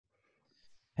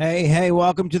Hey,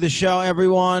 welcome to the show,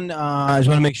 everyone. I just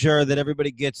want to make sure that everybody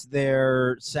gets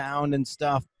their sound and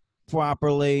stuff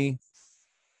properly.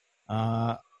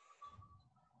 Let's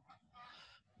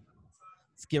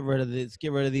get rid of these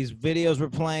videos we're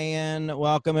playing.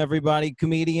 Welcome, everybody,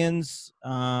 comedians.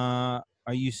 Are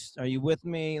you with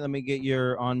me? Let me get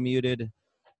your unmuted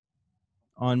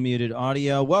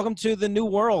audio. Welcome to the new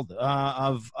world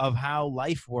of how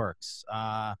life works,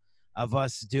 of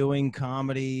us doing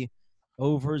comedy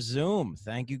over Zoom.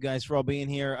 Thank you guys for all being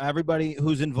here. Everybody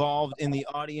who's involved in the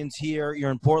audience here,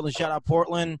 you're in Portland. Shout out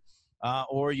Portland,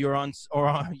 or you're on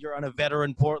a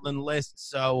veteran Portland list.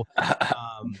 So,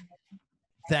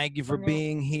 thank you for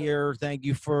being here. Thank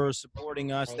you for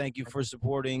supporting us. Thank you for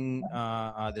supporting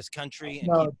this country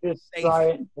and keep it safe.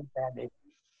 I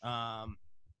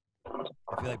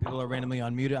feel like people are randomly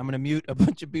unmuted. I'm going to mute a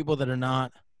bunch of people that are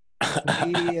not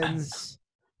comedians.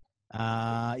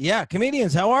 Yeah,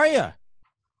 comedians, how are you?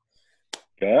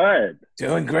 Good.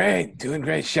 Doing great.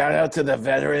 Shout out to the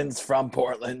veterans from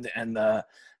Portland and the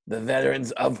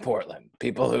veterans of Portland.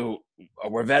 People who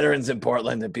were veterans in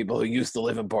Portland and people who used to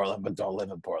live in Portland but don't live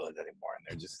in Portland anymore, and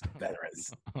they're just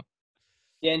veterans.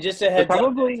 Yeah, and just a heads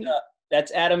up,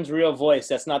 that's Adam's real voice.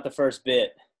 That's not the first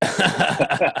bit. There's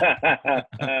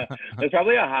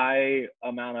probably a high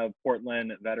amount of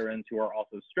Portland veterans who are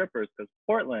also strippers because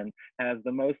Portland has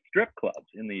the most strip clubs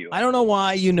in the U.S. I don't know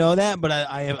why you know that, but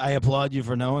I applaud you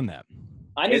for knowing that.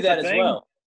 I knew that as well.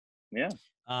 Yeah.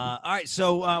 All right,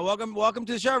 so welcome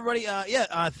to the show, everybody.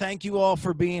 Thank you all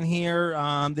for being here.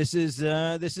 This is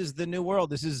the new world.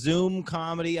 This is Zoom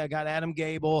comedy. I got Adam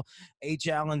Gabel, H.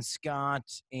 Alan Scott,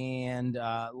 and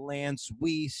Lance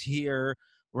Weiss here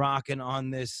rocking on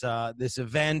this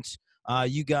event.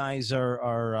 You guys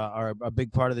are a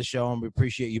big part of the show, and we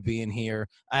appreciate you being here.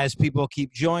 As people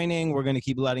keep joining, we're going to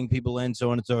keep letting people in,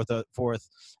 so on and so forth.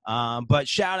 But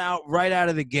shout out right out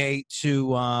of the gate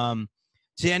to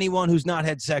anyone who's not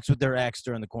had sex with their ex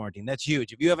during the quarantine. That's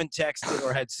huge. If you haven't texted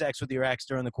or had sex with your ex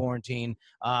during the quarantine,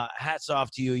 hats off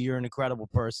to you. You're an incredible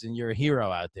person. You're a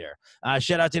hero out there.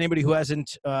 Shout out to anybody who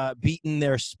hasn't beaten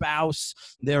their spouse,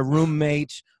 their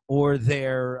roommate, or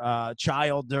their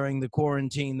child during the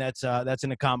quarantine. That's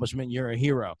an accomplishment. You're a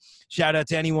hero. Shout out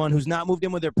to anyone who's not moved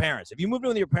in with their parents. If you moved in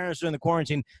with your parents during the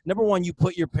quarantine, number one, you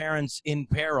put your parents in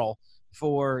peril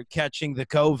for catching the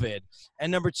COVID. And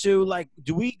number two, like,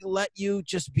 do we let you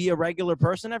just be a regular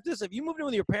person after this? If you moved in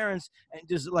with your parents and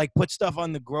just like put stuff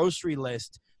on the grocery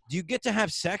list, do you get to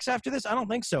have sex after this? I don't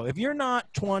think so. If you're not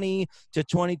 20 to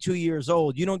 22 years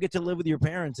old, you don't get to live with your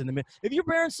parents. If your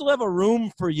parents still have a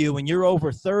room for you and you're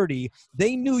over 30,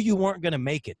 they knew you weren't going to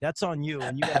make it. That's on you,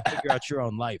 and you got to figure out your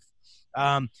own life.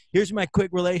 Here's my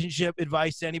quick relationship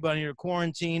advice to anybody in your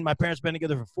quarantine. My parents have been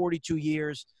together for 42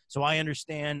 years, so I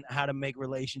understand how to make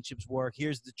relationships work.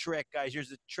 Here's the trick, guys. Here's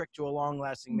the trick to a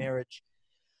long-lasting marriage.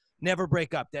 Never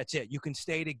break up. That's it. You can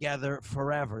stay together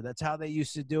forever. That's how they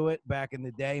used to do it back in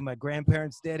the day. My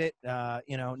grandparents did it.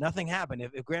 Nothing happened.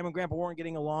 If Grandma and Grandpa weren't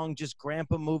getting along, just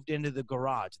Grandpa moved into the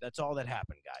garage. That's all that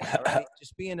happened, guys. All right?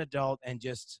 Just be an adult and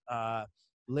just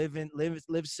live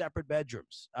separate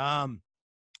bedrooms. All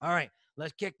right.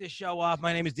 Let's kick this show off.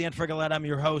 My name is Dan Frigolette. I'm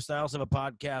your host. I also have a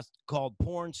podcast called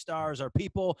Porn Stars Are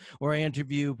People, where I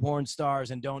interview porn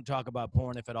stars and don't talk about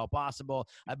porn if at all possible.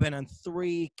 I've been on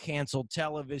 3 canceled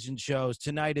television shows.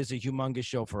 Tonight is a humongous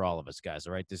show for all of us, guys.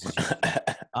 All right, this is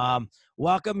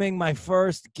welcoming my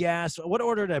first guest. What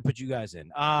order did I put you guys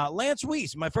in? Lance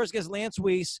Weiss. My first guest, Lance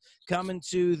Weiss, coming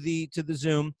to the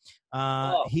Zoom.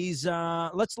 He's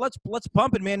let's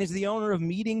pump it, man. He's the owner of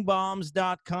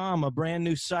meetingbombs.com, a brand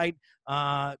new site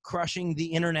crushing the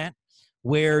internet,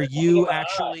 where you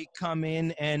actually come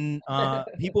in and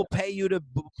people pay you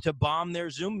to bomb their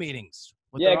Zoom meetings.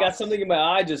 Yeah, I got something in my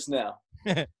eye just now.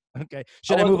 Okay,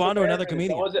 should I move on to another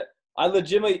comedian? I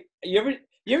legitimately, you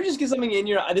ever just get something in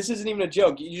your eye? This isn't even a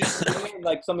joke. You just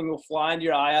like something will fly into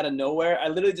your eye out of nowhere. I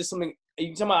literally just something. You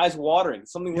can tell my eye's watering.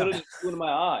 Something literally just flew into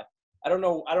my eye. I don't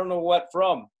know what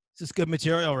from. This is good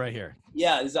material right here.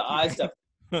 Yeah, this is the eye stuff.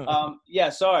 Yeah,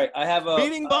 sorry. I have a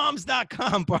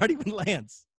meetingbombs.com, party with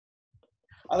Lance.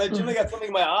 I legitimately got something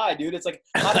in my eye, dude. It's like,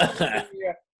 how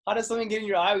does something get in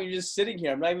your eye when you're just sitting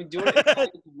here? I'm not even doing it.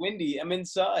 It's windy. I'm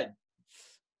inside.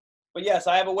 But yes,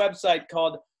 I have a website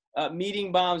called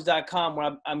meetingbombs.com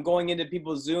where I'm going into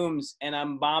people's Zooms and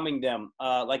I'm bombing them.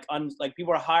 Like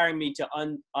people are hiring me to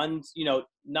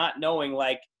not knowing,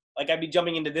 like I'd be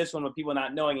jumping into this one with people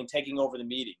not knowing and taking over the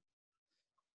meeting.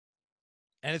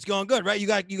 And it's going good, right? You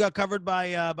got covered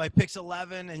by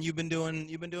Pix11, and you've been doing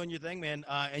your thing, man.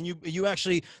 And you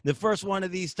actually, the first one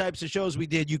of these types of shows we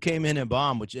did, you came in and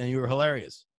bombed, and you were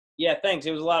hilarious. Yeah, thanks.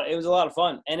 It was a lot of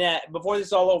fun. And before this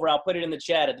is all over, I'll put it in the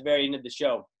chat at the very end of the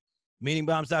show.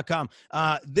 Meetingbombs.com.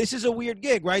 This is a weird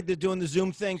gig, right? They're doing the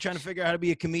Zoom thing, trying to figure out how to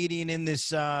be a comedian in this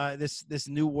this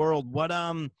new world.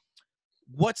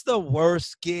 What's the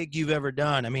worst gig you've ever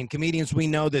done? I mean, comedians, we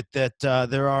know that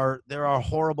there are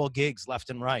horrible gigs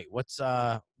left and right.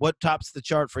 What tops the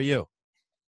chart for you?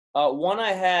 One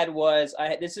I had was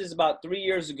this is about 3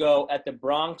 years ago at the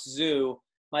Bronx Zoo.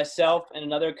 Myself and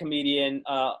another comedian,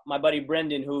 my buddy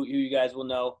Brendan, who you guys will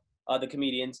know, the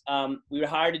comedians. We were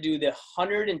hired to do the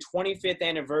 125th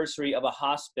anniversary of a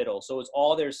hospital, so it's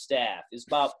all their staff. It's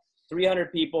about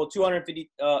 300 people,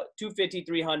 250,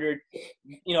 300.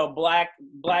 You know, black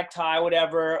tie,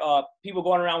 whatever. People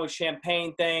going around with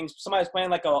champagne things. Somebody's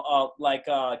playing like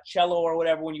a cello or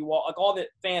whatever when you walk, like all the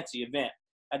fancy event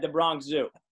at the Bronx Zoo.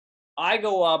 I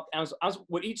go up, and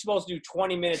we're each supposed to do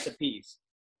 20 minutes apiece.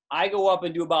 I go up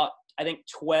and do about, I think,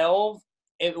 12.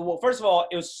 Well, first of all,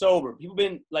 it was sober. People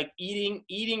been like eating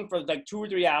for like 2 or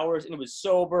 3 hours, and it was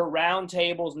sober. Round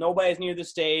tables, nobody's near the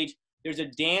stage. There's a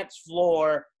dance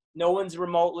floor. No one's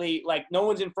remotely, like, no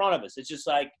one's in front of us. It's just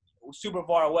like super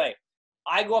far away.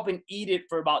 I go up and eat it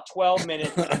for about 12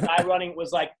 minutes. The guy running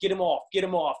was like, get him off, get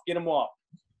him off, get him off.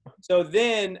 So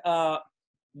then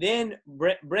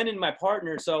Brendan, my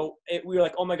partner, we were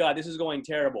like, oh my God, this is going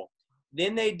terrible.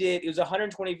 Then it was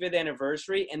 125th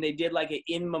anniversary, and they did like an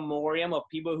in memoriam of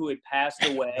people who had passed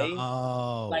away.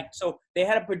 Oh. Like, so they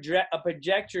had a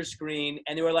projector screen,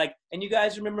 and they were like, and you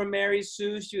guys remember Mary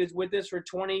Sue? She was with us for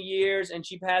 20 years, and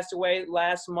she passed away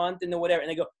last month, and then whatever.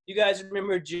 And they go, you guys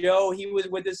remember Joe? He was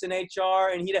with us in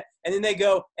HR, and then they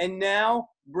go, and now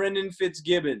Brendan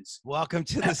Fitzgibbons. Welcome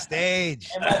to the stage.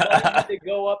 And my buddy had to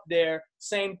go up there,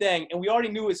 same thing. And we already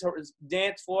knew his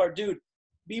dance floor. Dude,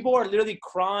 people are literally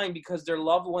crying because their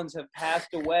loved ones have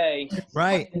passed away.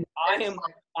 Right. And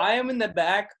I am in the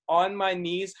back on my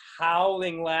knees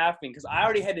howling, laughing, because I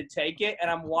already had to take it, and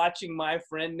I'm watching my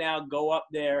friend now go up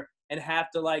there and have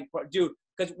to, like, dude,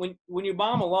 because when you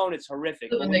bomb alone, it's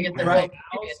horrific. When they get the right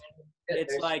house,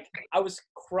 it's like I was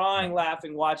crying,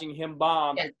 laughing, watching him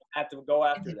bomb. I have to go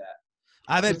after that.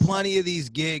 I've had plenty of these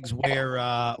gigs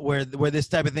where this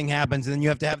type of thing happens, and then you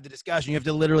have to have the discussion. You have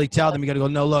to literally tell them, you got to go,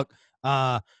 no, look,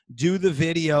 do the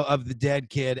video of the dead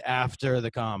kid after the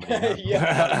comedy.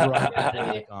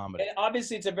 Right comedy. And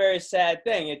obviously, it's a very sad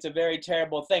thing. It's a very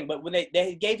terrible thing. But when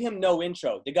they gave him no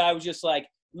intro, the guy was just like,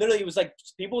 literally, it was like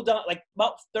people died, like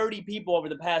about 30 people over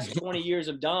the past 20 years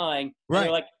of dying. Right.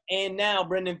 And like, and now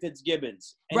Brendan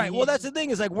Fitzgibbons. And right. Well, that's the thing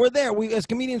is, like, we're there. We as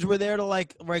comedians, we're there to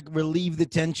like relieve the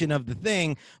tension of the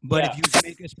thing. But if you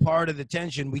make us part of the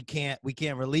tension, we can't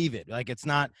relieve it. Like,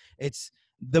 it's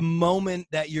the moment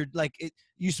that you're like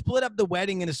you split up the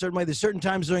wedding in a certain way. There's certain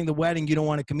times during the wedding you don't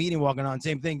want a comedian walking on.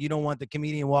 Same thing. You don't want the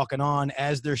comedian walking on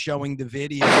as they're showing the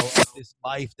video of this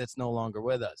life that's no longer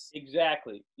with us.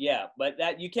 Exactly. Yeah. But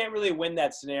that you can't really win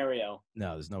that scenario.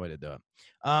 No, there's no way to do it.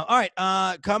 All right.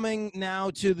 Coming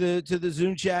now to the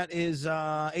Zoom chat is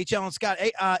H. Allen Scott.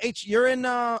 Hey, H, you're in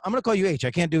I'm gonna call you H. I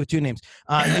can't do it 2 names.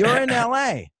 You're in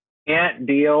LA. Can't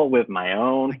deal with my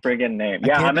own friggin' name.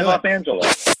 Yeah, I'm in Los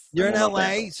Angeles. You're in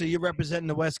LA, so you're representing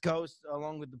the West Coast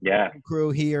along with the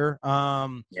crew here.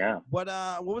 What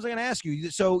was I going to ask you?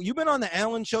 So you've been on the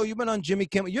Ellen Show. You've been on Jimmy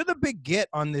Kimmel. You're the big get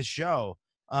on this show.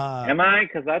 Am I?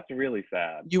 Because that's really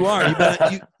sad. You are.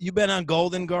 You've been on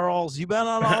Golden Girls. You've been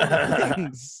on all the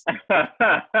things.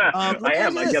 I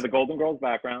am. I get the Golden Girls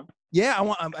background.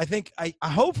 Yeah, I think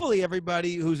hopefully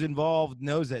everybody who's involved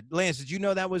knows it. Lance, did you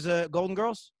know that was Golden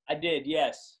Girls? I did.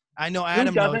 Yes. I know Adam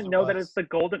Who doesn't know that it's the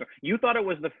Golden. You thought it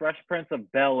was the Fresh Prince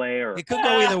of Bel-Air. It could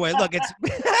go either way. Look, it's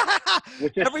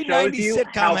which just every shows 90s you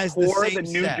sitcom how has poor the same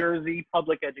New set. Jersey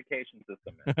public education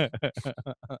system is.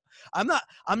 I'm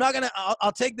not gonna.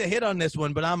 I'll take the hit on this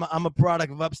one, but I'm a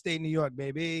product of upstate New York,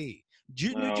 baby.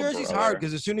 New Jersey's hard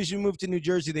because as soon as you move to New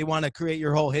Jersey, they want to create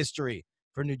your whole history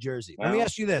for New Jersey. Let me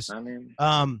ask you this. I mean,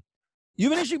 you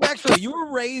have an interesting backstory. You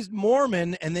were raised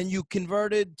Mormon, and then you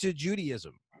converted to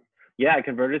Judaism. Yeah, I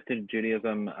converted to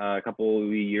Judaism a couple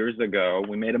of years ago.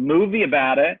 We made a movie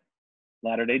about it,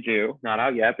 Latter-day Jew. Not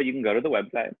out yet, but you can go to the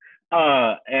website.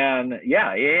 And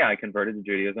I converted to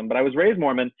Judaism. But I was raised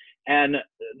Mormon. And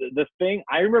the thing,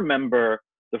 I remember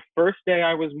the first day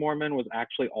I was Mormon was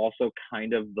actually also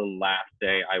kind of the last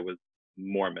day I was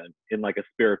Mormon in like a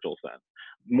spiritual sense.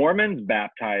 Mormons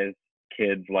baptize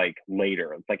kids like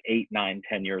later. It's like 8, 9,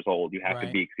 10 years old. You have to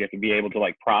be, because you have to be able to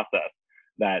like process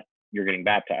that you're getting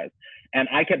baptized. And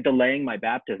I kept delaying my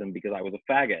baptism because I was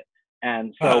a faggot.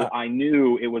 And so I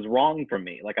knew it was wrong for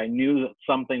me. Like I knew that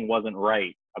something wasn't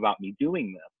right about me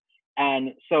doing this. And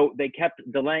so they kept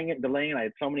delaying it. I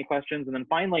had so many questions. And then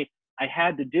finally I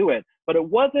had to do it. But it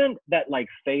wasn't that like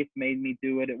faith made me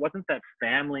do it. It wasn't that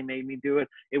family made me do it.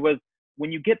 It was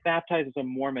when you get baptized as a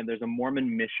Mormon, there's a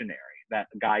Mormon missionary that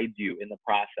guides you in the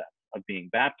process of being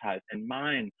baptized. And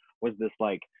mine was this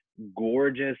like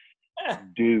gorgeous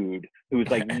dude who was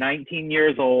like 19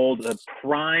 years old, the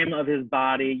prime of his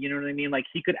body. You know what I mean? Like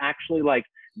he could actually like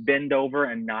bend over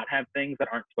and not have things that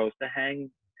aren't supposed to hang.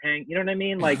 You know what I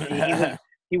mean? Like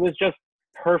he was just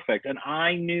perfect. And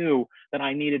I knew that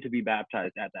I needed to be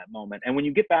baptized at that moment. And when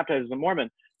you get baptized as a Mormon,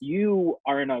 you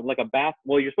are in a like a bath.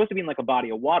 Well, you're supposed to be in like a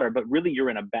body of water, but really you're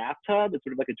in a bathtub. It's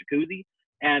sort of like a jacuzzi.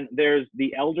 And there's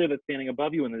the elder that's standing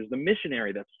above you, and there's the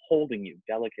missionary that's holding you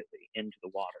delicately into the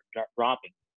water,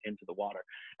 dropping into the water.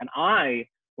 And I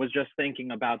was just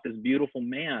thinking about this beautiful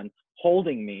man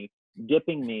holding me,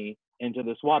 dipping me into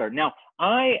this water. Now,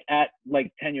 I, at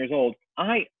like 10 years old,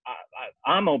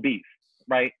 I'm obese,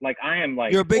 right? Like I am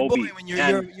like you're a big obese. boy when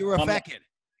you're a fat kid.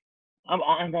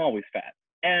 I'm always fat.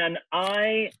 And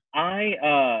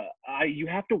you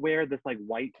have to wear this like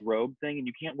white robe thing, and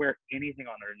you can't wear anything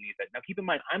underneath it. Now, keep in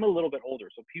mind, I'm a little bit older,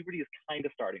 so puberty is kind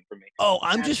of starting for me. Oh,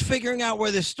 I'm just figuring out where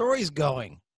this story's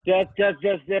going. Just zip.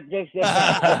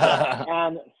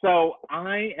 And so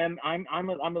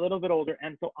I'm a little bit older,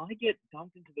 and so I get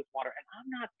dumped into this water, and I'm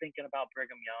not thinking about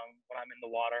Brigham Young when I'm in the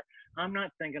water. I'm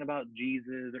not thinking about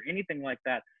Jesus or anything like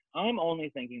that. I'm only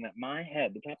thinking that my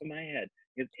head, the top of my head,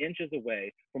 is inches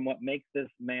away from what makes this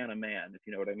man a man, if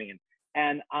you know what I mean.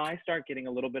 And I start getting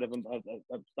a little bit of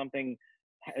something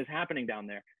is happening down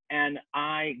there, and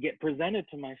I get presented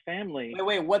to my family.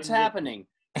 Wait, what's happening?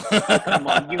 Come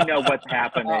on, you know what's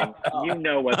happening. You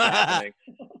know what's happening.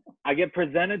 I get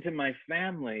presented to my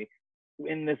family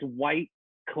in this white,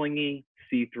 clingy,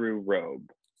 see-through robe.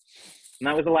 And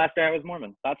that was the last day I was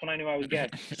Mormon. That's when I knew I was gay.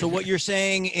 So what you're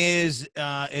saying is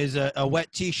a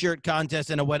wet T-shirt contest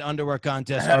and a wet underwear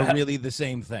contest are really the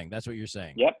same thing. That's what you're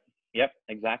saying. Yep,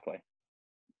 exactly.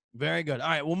 Very good. All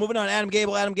right, well, moving on. Adam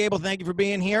Gabel, thank you for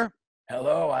being here.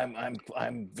 Hello,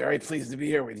 I'm very pleased to be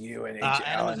here with you and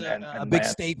Adam is a big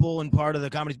staple and part of the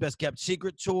Comedy's Best Kept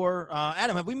Secret tour.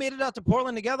 Adam, have we made it out to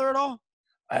Portland together at all?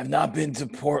 I have not been to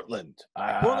Portland.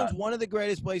 Portland's one of the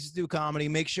greatest places to do comedy.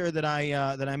 Make sure that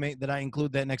I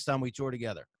include that next time we tour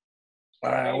together.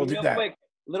 All right, we'll do that. Quick,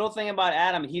 little thing about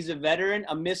Adam, he's a veteran.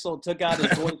 A missile took out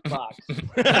his voice box.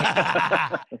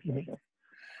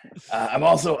 I'm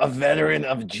also a veteran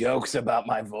of jokes about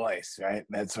my voice, right?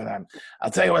 That's what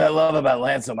I'll tell you what I love about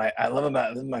Lance. This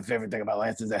is my favorite thing about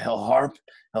Lance is that he'll harp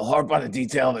on a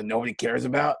detail that nobody cares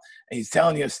about. And he's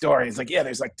telling you a story. He's like, yeah,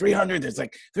 there's like 300, there's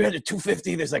like 300,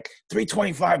 250, there's like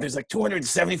 325, there's like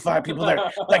 275 people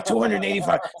there, like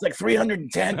 285, it's like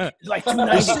 310, it's like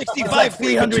 290, 65 like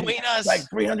feet between us. It's like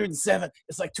 307,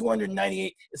 it's like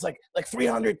 298, it's like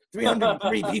 300,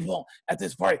 303 people at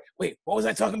this party. Wait, what was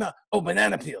I talking about? Oh,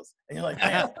 banana peels. And you're like,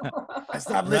 man, I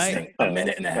stopped listening a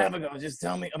minute and a half ago. Just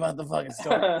tell me about the fucking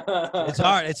story.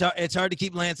 It's hard to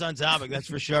keep Lance on topic, that's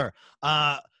for sure.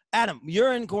 Adam,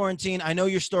 you're in quarantine. I know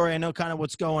your story. I know kind of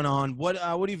what's going on. What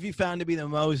have you found to be the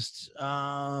most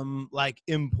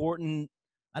important,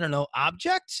 I don't know,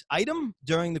 item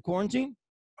during the quarantine?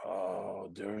 Oh,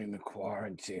 during the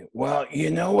quarantine. Well,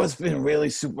 you know what's been really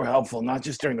super helpful, not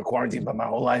just during the quarantine, but my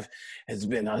whole life, has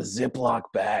been Ziploc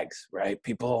bags, right?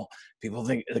 People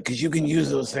think, because you can use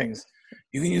those things,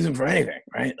 you can use them for anything,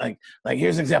 right? Like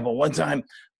here's an example. One time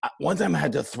I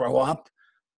had to throw up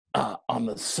on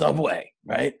the subway,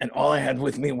 right? And all I had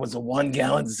with me was a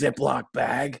 1-gallon Ziploc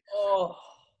bag. Oh.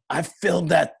 I filled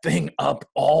that thing up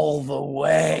all the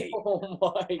way. Oh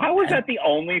my! How was that the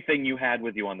only thing you had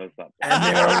with you on those subways?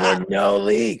 And there were no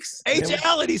leaks.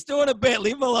 Allen, he's doing a bit.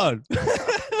 Leave him alone.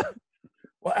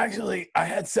 Well, actually, I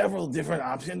had several different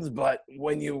options, but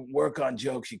when you work on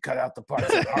jokes, you cut out the parts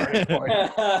that aren't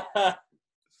important.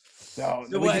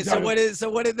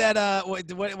 What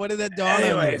did that dawn?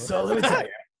 Anyway, so let me tell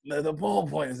you, the whole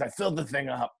point is I filled the thing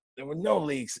up. There were no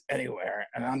leaks anywhere,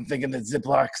 and I'm thinking that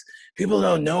Ziplocs, people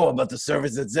don't know about the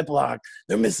service at Ziploc.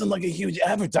 They're missing like a huge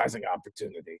advertising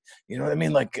opportunity. You know what I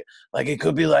mean? Like it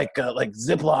could be like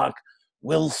Ziploc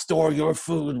will store your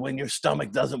food when your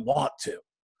stomach doesn't want to,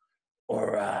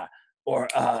 or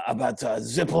about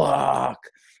Ziploc,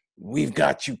 we've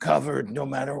got you covered no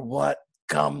matter what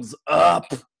comes up.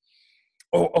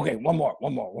 Oh, okay, one more.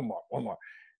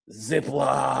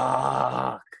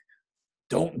 Ziploc,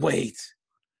 don't wait.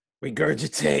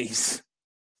 Regurgitate.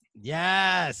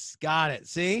 Yes, got it.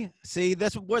 See,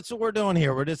 that's what we're doing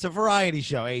here. It's a variety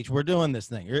show. H, we're doing this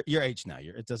thing. You're H now.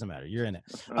 It doesn't matter. You're in it.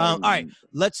 All right,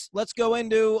 let's go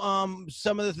into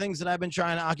some of the things that I've been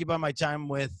trying to occupy my time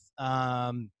with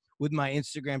my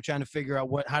Instagram, trying to figure out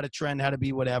how to trend, how to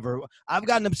be whatever. I've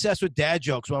gotten obsessed with dad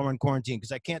jokes while we're in quarantine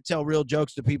because I can't tell real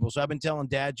jokes to people. So I've been telling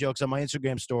dad jokes on my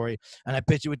Instagram story, and I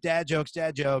pitch it with dad jokes,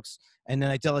 and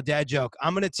then I tell a dad joke.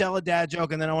 I'm going to tell a dad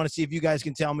joke, and then I want to see if you guys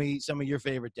can tell me some of your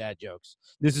favorite dad jokes.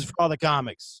 This is for all the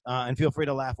comics, and feel free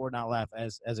to laugh or not laugh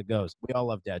as it goes. We all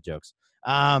love dad jokes.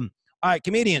 All right,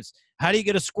 comedians, how do you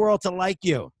get a squirrel to like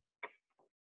you?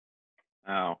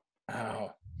 Oh.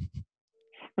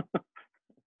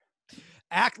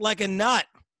 Act like a nut.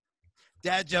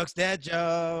 Dad jokes.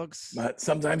 But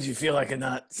sometimes you feel like a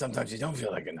nut. Sometimes you don't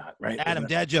feel like a nut, right? Adam,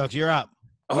 dad jokes. You're up.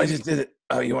 Oh, I just did it.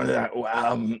 Oh, you wanted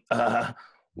that?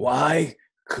 Why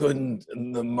couldn't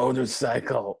the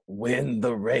motorcycle win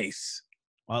the race?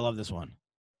 Oh, I love this one.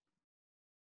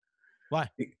 Why?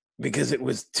 Because it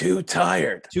was too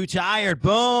tired. Too tired.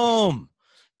 Boom.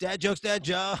 Dad jokes.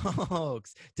 H.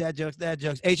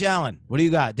 Allen, what do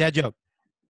you got? Dad joke.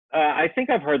 I think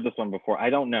I've heard this one before. I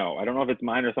don't know. I don't know if it's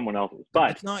mine or someone else's.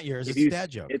 But it's not yours. It's a dad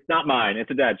joke. It's not mine.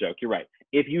 It's a dad joke. You're right.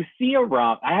 If you see a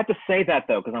I have to say that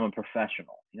though because I'm a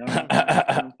professional. You know what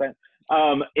I'm saying?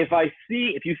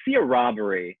 If you see a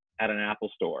robbery at an Apple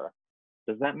store,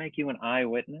 does that make you an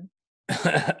eyewitness?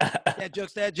 Dad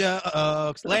jokes.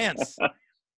 Lance.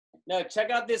 No, check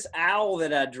out this owl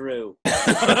that I drew.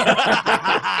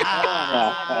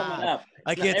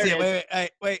 I can't see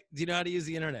it. Wait. Do you know how to use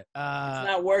the internet? It's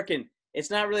not working.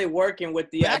 It's not really working with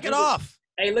the. Back it off.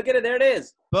 Hey, look at it. There it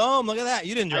is. Boom. Look at that.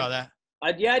 You didn't draw that.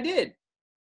 Yeah, I did.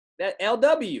 That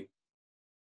LW.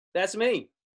 That's me.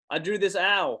 I drew this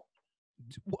owl.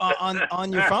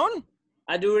 On your phone?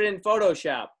 I drew it in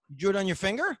Photoshop. You drew it on your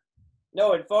finger?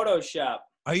 No, in Photoshop.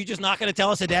 Are you just not going to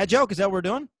tell us a dad joke? Is that what we're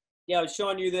doing? Yeah, I was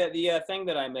showing you the thing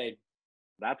that I made.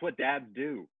 That's what dads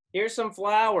do. Here's some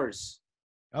flowers.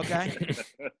 Okay.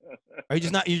 You're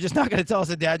just not going to tell us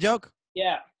a dad joke?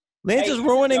 Yeah. Lance is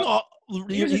ruining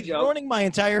he's ruining my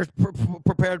entire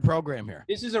prepared program here.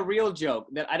 This is a real joke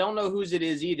that I don't know whose it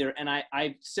is either, and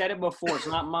I've said it before. It's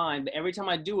not mine, but every time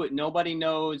I do it, nobody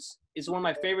knows. It's one of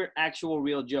my favorite actual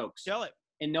real jokes. Tell it.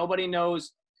 And nobody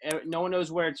knows. No one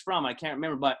knows where it's from. I can't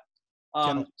remember, but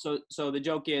so the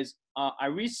joke is, I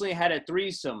recently had a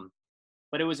threesome,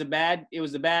 but it was the bad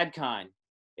kind.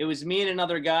 It was me and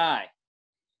another guy.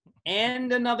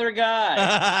 And another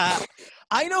guy.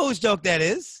 I know whose joke that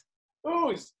is.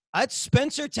 Whose? That's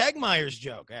Spencer Tegmeyer's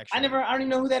joke, actually. I don't even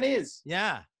know who that is.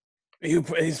 Yeah.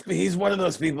 He's one of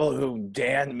those people who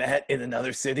Dan met in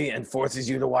another city and forces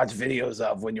you to watch videos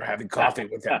of when you're having coffee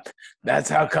with him. That's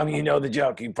how come you know the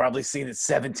joke. You've probably seen it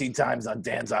 17 times on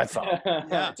Dan's iPhone.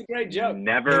 Yeah. It's a great joke.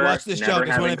 Watch this joke.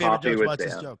 It's one of my favorite jokes. Watch Dan.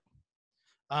 this joke.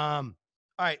 All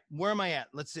right, where am I at?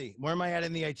 Let's see. Where am I at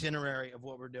in the itinerary of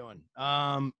what we're doing?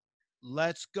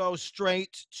 Let's go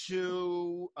straight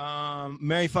to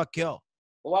Marry, Fuck, Kill.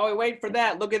 Well, while we wait for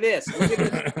that, look at this. Wait.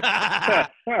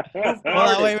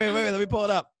 Let me pull it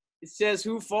up. It says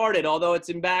 "Who farted," although it's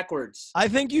in backwards. I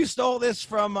think you stole this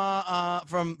from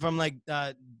like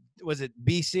was it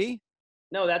BC?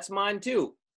 No, that's mine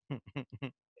too.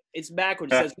 It's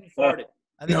backwards. It says "Who farted."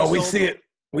 No, we see it.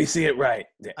 We see it right.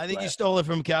 I think you stole it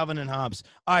from Calvin and Hobbes.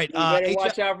 All right. You better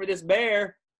watch out for this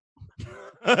bear.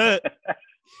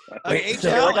 H.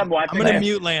 Allen. I'm going to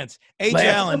mute Lance. H.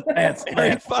 Allen. Lance.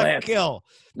 Kill.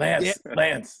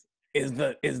 Lance. Is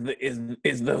the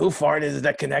who farted? Is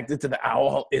that connected to the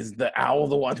owl? Is the owl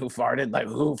the one who farted? Like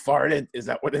who farted? Is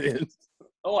that what it is?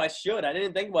 Oh, I should. I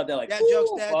didn't think about that. Like dad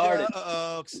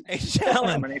jokes. H. Allen.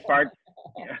 How many farts?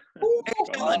 Yeah.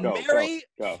 H. Allen. Marry,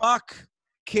 fuck,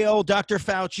 kill Dr.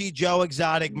 Fauci, Joe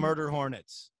Exotic, murder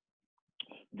hornets.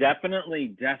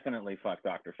 Definitely fuck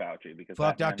Dr. Fauci because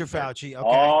fuck Dr. Fauci. Okay.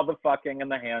 All the fucking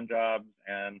and the hand jobs,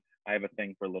 and I have a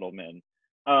thing for little men.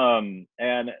 And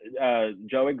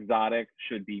Joe Exotic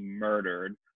should be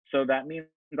murdered. So that means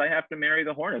I have to marry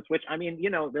the Hornets, which I mean, you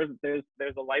know, there's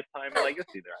a lifetime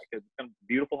legacy there. Some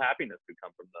beautiful happiness could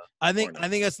come from the. I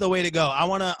think that's the way to go. I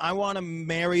wanna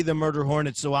marry the murder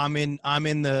Hornets, so I'm in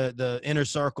the inner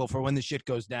circle for when the shit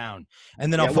goes down,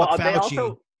 and then I'll fuck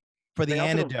Fauci for the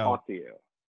antidote. Talk to you.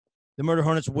 The murder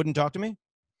Hornets wouldn't talk to me?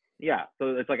 Yeah,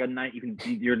 so it's like a night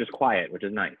you're just quiet, which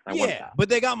is nice. I want that. But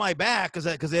they got my back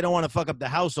because they don't want to fuck up the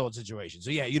household situation.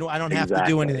 So yeah, I don't have to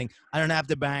do anything. I don't have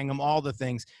to bang them, all the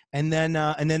things. And then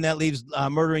that leaves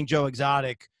murdering Joe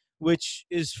Exotic, which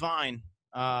is fine.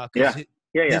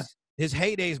 His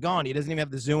heyday's gone. He doesn't even have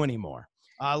the zoo anymore.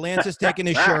 Lance is taking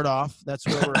his shirt off. That's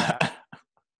where we're at.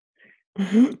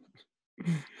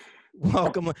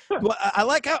 Welcome. Well, I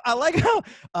like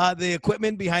how the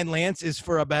equipment behind Lance is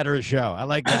for a better show. I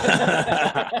like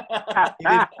that. He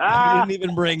didn't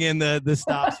even bring in the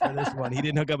stops for this one. He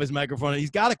didn't hook up his microphone. He's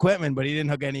got equipment, but he didn't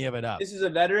hook any of it up. This is a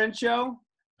veteran show?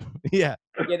 Yeah.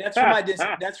 Yeah,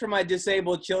 that's for my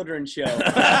disabled children show.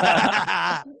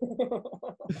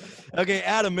 Okay,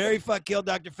 Adam, Mary Fuck Kill,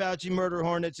 Dr. Fauci, Murder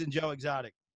Hornets, and Joe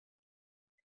Exotic.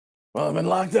 Well, I've been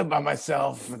locked up by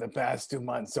myself for the past 2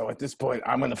 months, so at this point,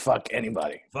 I'm gonna fuck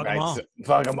anybody. Fuck 'em all. So,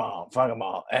 fuck them all. Fuck them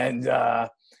all. And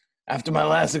after my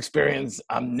last experience,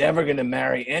 I'm never gonna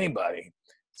marry anybody.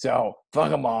 So fuck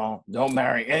them all. Don't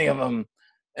marry any of them.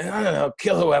 And I don't know,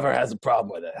 kill whoever has a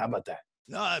problem with it. How about that?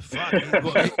 Fuck.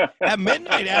 At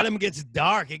midnight, Adam gets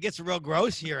dark. It gets real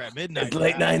gross here at midnight. It's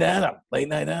late night Adam. Late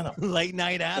night Adam. Late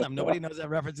night Adam. Nobody knows that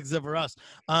reference except for us.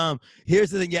 Here's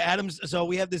the thing. Yeah, Adam's. So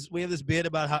we have this bit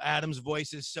about how Adam's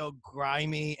voice is so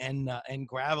grimy and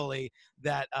gravelly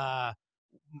that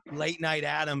late night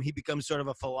Adam, he becomes sort of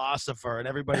a philosopher, and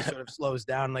everybody sort of slows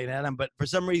down late Adam. But for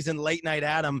some reason, late night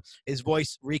Adam, his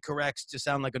voice recorrects to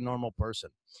sound like a normal person.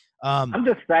 I'm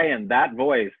just saying that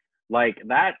voice. Like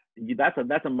that's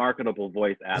a marketable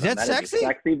voice, Adam. Is that sexy? Is a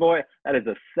sexy voice. That is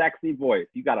a sexy voice.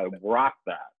 You gotta rock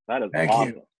that. That is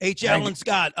awesome. You. H. Allen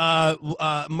Scott,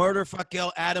 Murder, Fuck,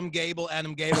 Kill, Adam Gabel,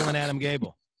 and Adam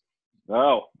Gabel.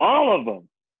 Oh, all of them.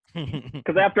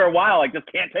 Because after a while, I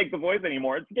just can't take the voice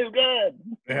anymore. It's too good.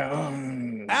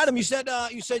 Yeah. Adam, you said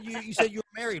you were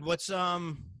married. What's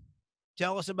tell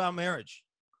us about marriage.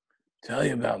 Tell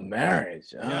you about marriage.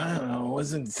 Yeah. I don't know.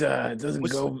 It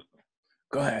doesn't go.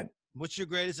 Go ahead. What's your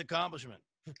greatest accomplishment?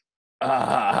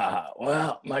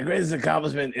 Well, my greatest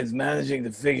accomplishment is managing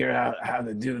to figure out how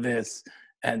to do this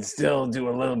and still do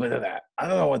a little bit of that. I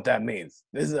don't know what that means.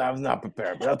 I was not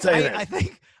prepared, but I'll tell you this.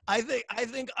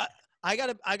 I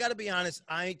gotta be honest.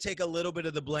 I take a little bit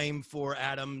of the blame for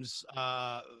Adam's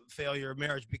failure of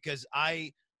marriage because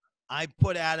I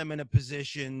put Adam in a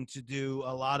position to do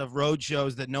a lot of road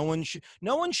shows that no one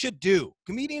should do.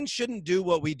 Comedians shouldn't do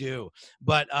what we do.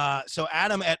 But so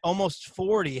Adam at almost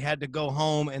 40 had to go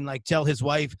home and like tell his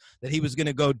wife that he was going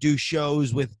to go do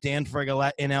shows with Dan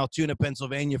Frigolette in Altoona,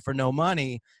 Pennsylvania for no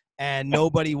money. And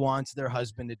nobody wants their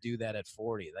husband to do that at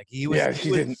 40. Like he was. Yeah,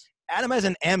 she didn't. Adam has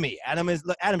an Emmy.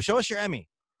 Adam, show us your Emmy.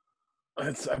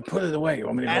 I put it away. You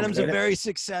want me to Adam's a go get it? very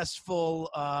successful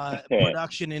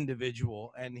production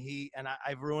individual, and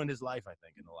I've ruined his life, I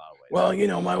think, in a lot of ways. Well, you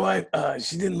know, my wife,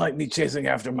 she didn't like me chasing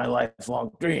after my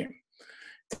lifelong dream.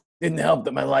 Didn't help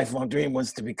that my lifelong dream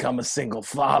was to become a single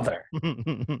father.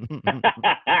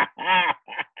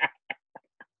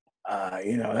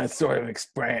 You know, that sort of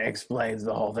explains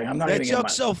the whole thing. I'm not going That to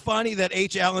joke's so funny that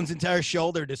H. Allen's entire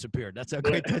shoulder disappeared. That's how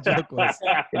great that joke was.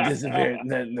 It disappeared.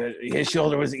 His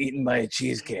shoulder was eaten by a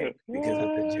cheesecake because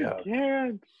of the joke.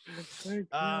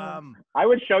 I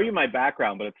would show you my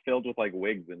background, but it's filled with like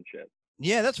wigs and shit.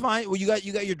 Yeah, that's fine. Well, you got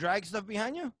your drag stuff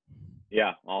behind you?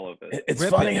 Yeah, all of it. It's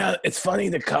funny how it's funny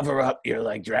to cover up your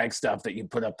like drag stuff that you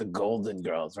put up the Golden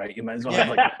Girls, right? You might as well have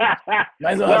like.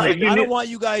 I don't want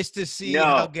you guys to see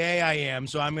how gay I am,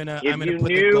 so I'm gonna put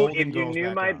the Golden Girls. If you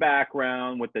knew my background.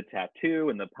 background with the tattoo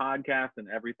and the podcast and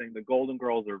everything, the Golden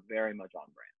Girls are very much on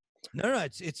brand. No,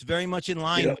 it's very much in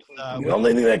line. You know, the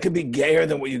only thing that could be gayer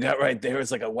than what you got right there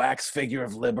is like a wax figure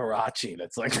of Liberace.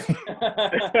 That's like.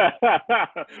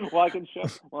 Well, I can show.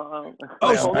 Well,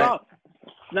 hold on.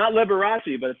 It's not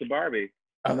Liberace, but it's a Barbie.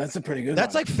 Oh, that's a pretty good.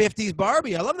 That's one. like 50s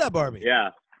Barbie. I love that Barbie. Yeah,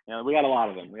 we got a lot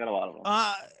of them.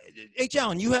 H.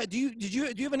 Allen, do you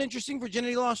have an interesting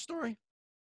virginity loss story?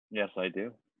 Yes, I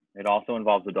do. It also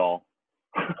involves a doll.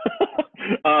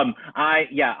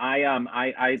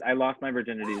 I lost my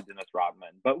virginity to Dennis Rodman.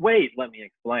 But wait, let me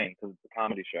explain because it's a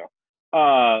comedy show.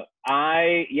 I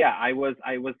was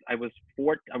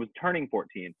turning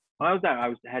 14. When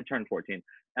I had turned 14,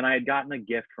 and I had gotten a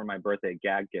gift for my birthday,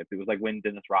 gag gift. It was like when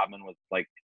Dennis Rodman was like,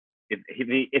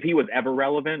 if he was ever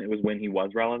relevant, it was when he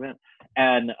was relevant.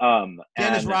 And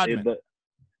Dennis Rodman.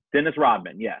 Dennis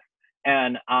Rodman, yes.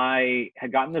 And I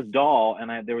had gotten this doll,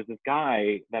 and there was this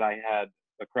guy that I had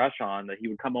a crush on that he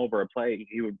would come over and play.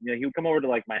 He would come over to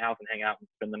like my house and hang out and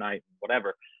spend the night,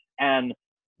 whatever. And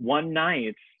one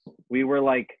night we were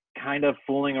like kind of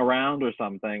fooling around or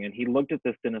something, and he looked at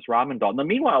this Dennis Rodman doll. Now,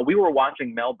 meanwhile, we were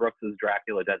watching Mel Brooks's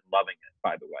Dracula Dead, loving it,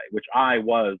 by the way, which I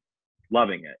was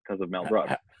loving it because of Mel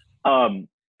Brooks. And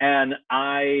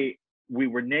we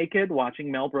were naked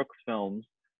watching Mel Brooks films,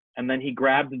 and then he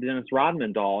grabbed the Dennis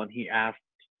Rodman doll and he asked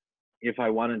if I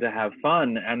wanted to have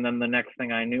fun. And then the next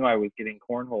thing I knew, I was getting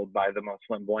cornholed by the most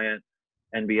flamboyant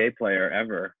NBA player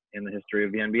ever in the history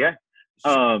of the NBA.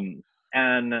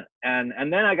 and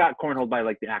then I got cornholed by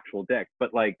like the actual dick,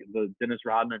 but like the Dennis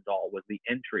Rodman doll was the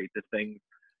entry to things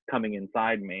coming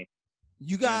inside me.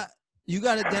 You got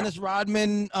a Dennis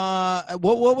Rodman.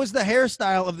 What was the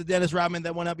hairstyle of the Dennis Rodman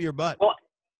that went up your butt? Well,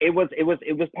 it was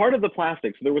part of the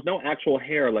plastic, so there was no actual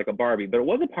hair like a Barbie, but it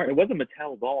was a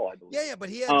Mattel doll, I believe. Yeah, but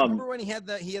he had. Remember when he had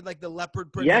like the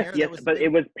leopard print yes, hair? Yes, but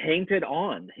it was painted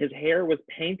on. His hair was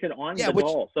painted on the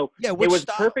doll, so it was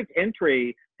style? Perfect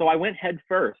entry. So I went head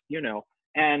first,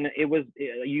 and it was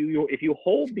you. If you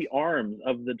hold the arms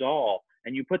of the doll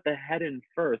and you put the head in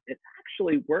first, it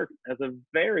actually works as a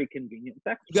very convenient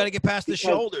sex toy. You got to get past the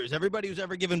shoulders. Everybody who's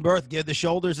ever given birth, the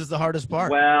shoulders is the hardest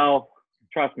part. Well,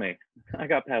 trust me, I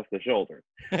got past the shoulders.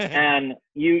 And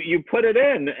you put it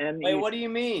in, and wait, what do you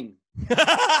mean?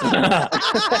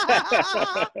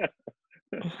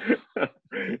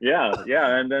 yeah,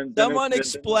 and then someone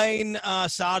explain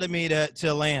sodomy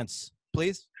to Lance,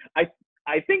 please.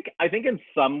 I think in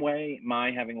some way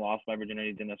my having lost my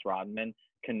virginity to Dennis Rodman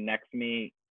connects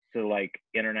me to like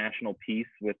international peace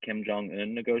with Kim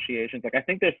Jong-un negotiations. Like I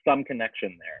think there's some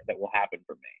connection there that will happen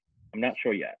for me. I'm not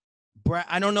sure yet. Brad,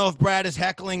 I don't know if Brad is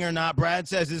heckling or not. Brad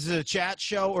says this is a chat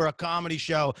show or a comedy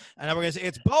show, and we're gonna say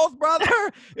it's both,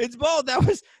 brother. It's both. That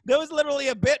was literally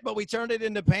a bit, but we turned it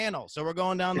into panel. So we're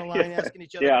going down the line, asking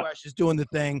each other questions, doing the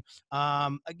thing.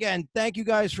 Again, thank you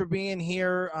guys for being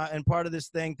here and part of this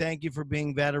thing. Thank you for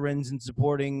being veterans and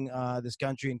supporting this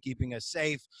country and keeping us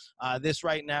safe. This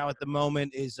right now at the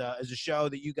moment is a show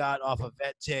that you got off of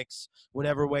VetTix,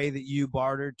 whatever way that you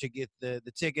bartered to get the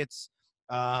tickets.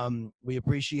 We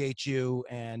appreciate you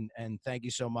and thank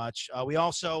you so much.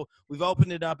 We've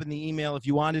opened it up in the email. If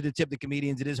you wanted to tip the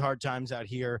comedians, it is hard times out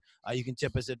here. You can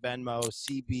tip us at Venmo,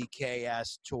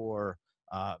 CBKS Tour,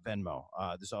 Venmo.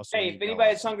 There's also if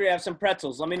anybody's hungry, I have some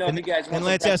pretzels. Let me know if you guys want. And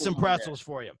Lance has some pretzels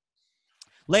for you.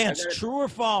 Lance, true or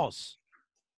false?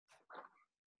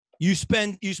 You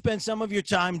spend some of your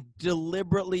time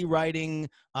deliberately writing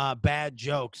bad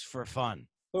jokes for fun.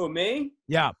 Who, me?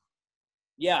 Yeah.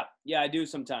 Yeah, I do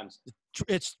sometimes.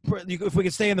 If we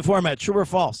could stay in the format, true or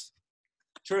false?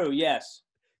 True, yes.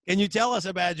 Can you tell us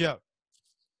a bad joke?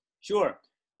 Sure.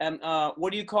 And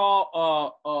what do you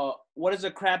call what does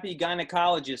a crappy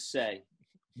gynecologist say?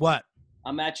 What?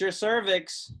 I'm at your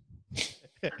cervix.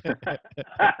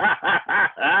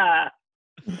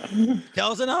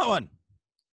 Tell us another one.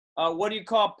 What do you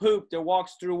call poop that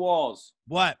walks through walls?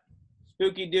 What?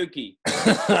 Spooky dookie.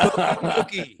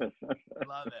 Spooky. Love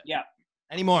it. Yeah.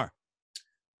 Any more?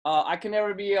 I can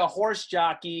never be a horse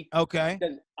jockey. Okay.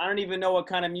 Because I don't even know what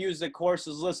kind of music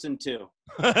horses listen to.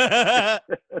 That's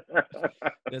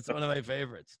one of my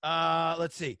favorites.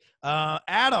 Let's see.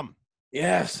 Adam.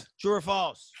 Yes. True or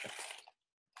false?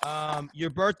 Your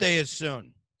birthday is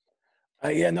soon.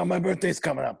 No, my birthday's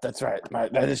coming up. That's right.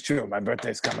 That is true. My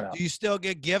birthday's coming up. Do you still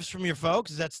get gifts from your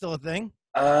folks? Is that still a thing?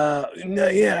 No,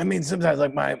 yeah. I mean, sometimes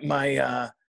like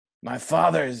my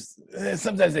father's,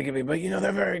 sometimes they give me, but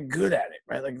they're very good at it,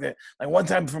 right? Like one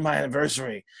time for my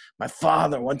anniversary, my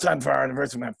father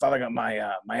got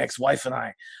my ex-wife and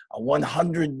I a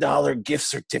 $100 gift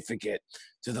certificate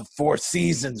to the Four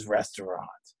Seasons restaurant.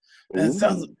 And it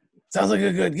sounds like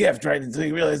a good gift, right? Until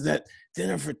you realize that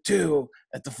dinner for two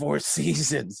at the Four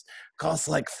Seasons costs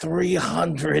like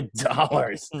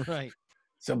 $300. Right.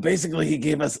 So basically, he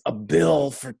gave us a bill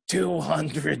for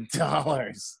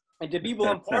 $200. And to people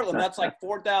in Portland, that's like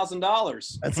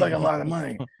 $4,000. That's like a lot of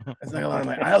money.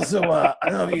 I also, I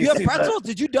don't know if you have pretzels?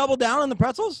 Did you double down on the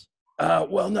pretzels?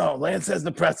 Well, no. Lance has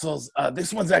the pretzels.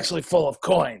 This one's actually full of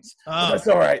coins. That's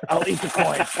all right. I'll eat the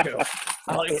coins too.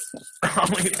 I'll eat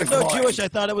the coins. Jewish. I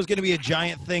thought it was going to be a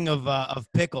giant thing of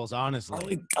pickles.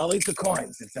 Honestly, I'll eat the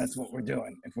coins if that's what we're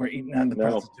doing. If we're eating on the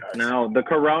pretzel jars. No, the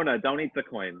Corona. Don't eat the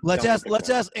coins. Let's ask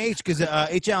H, because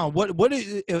H Allen, what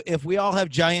is, if we all have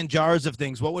giant jars of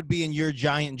things? What would be in your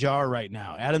giant jar right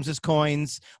now? Adam's is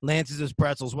coins. Lance's is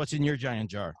pretzels. What's in your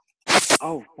giant jar?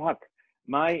 Oh fuck.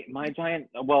 My giant,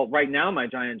 well, right now my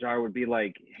giant jar would be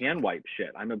like hand wipe shit.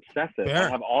 I'm obsessive. Fair.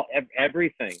 I have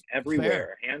everything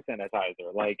everywhere. Fair. Hand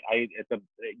sanitizer,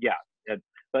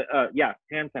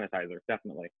 hand sanitizer,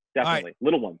 definitely. Right.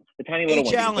 Little ones, the tiny little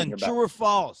ones. Allen, true or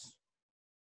false?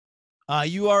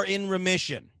 You are in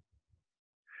remission.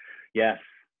 Yes,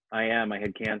 I am. I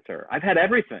had cancer. I've had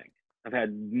everything. I've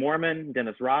had Mormon,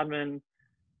 Dennis Rodman,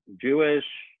 Jewish,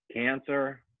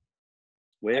 cancer.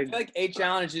 Wig. I feel like H.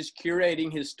 Allen is just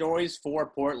curating his stories for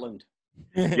Portland.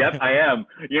 Yep, I am.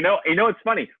 It's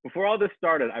funny. Before all this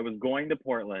started, I was going to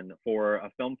Portland for a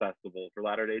film festival for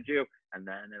Latter-day Jew, and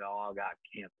then it all got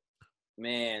canceled.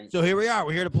 Man. So here we are.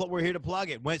 We're here to plug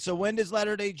it. So when does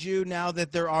Latter Day Jew? Now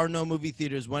that there are no movie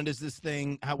theaters, when does this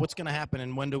thing? What's going to happen,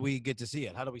 and when do we get to see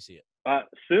it? How do we see it?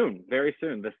 Soon, very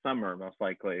soon, this summer, most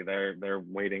likely. They're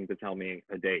waiting to tell me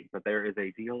a date, but there is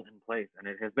a deal in place, and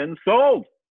it has been sold.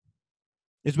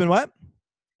 It's been what?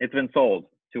 It's been sold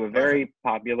to a very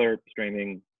popular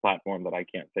streaming platform that I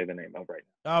can't say the name of right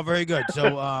now. Oh, very good.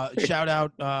 So shout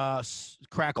out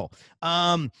Crackle.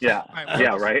 Yeah,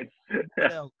 right, right.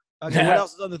 Okay, what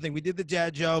else is on the thing? We did the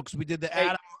dad jokes. We did the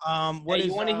Adam.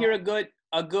 You want to hear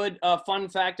a good fun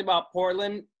fact about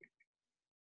Portland?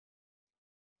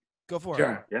 Go for it.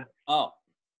 Sure. Yeah. Oh,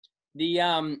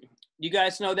 you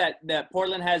guys know that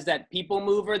Portland has that people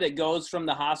mover that goes from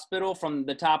the hospital from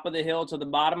the top of the hill to the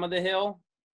bottom of the hill.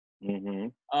 Mm-hmm.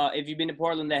 If you've been to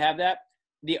Portland, they have that.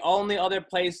 The only other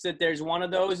place that there's one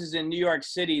of those is in New York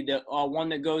City. The one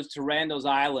that goes to Randall's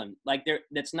Island,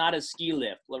 that's not a ski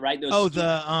lift, right?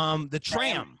 The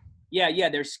tram. Yeah,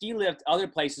 there's ski lift other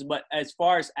places, but as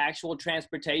far as actual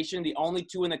transportation, the only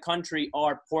two in the country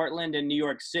are Portland and New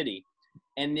York City,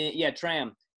 and then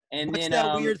tram. And what's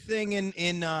that weird thing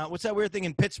what's that weird thing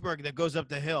in Pittsburgh that goes up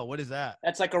the hill? What is that?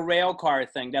 That's like a rail car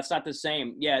thing. That's not the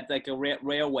same. Yeah, it's like a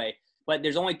railway. But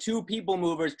there's only two people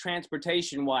movers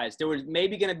transportation-wise. They were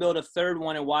maybe going to build a third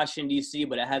one in Washington, D.C.,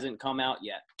 but it hasn't come out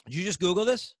yet. Did you just Google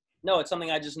this? No, it's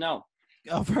something I just know.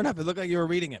 Oh, fair enough. It looked like you were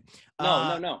reading it.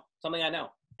 No. Something I know.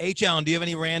 H. Allen, do you have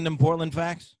any random Portland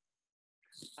facts?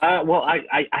 Well,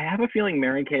 I have a feeling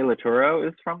Mary Kay Laturo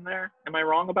is from there. Am I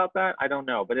wrong about that? I don't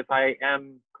know. But if I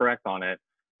am correct on it,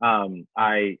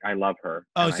 I love her.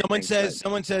 Oh, someone says,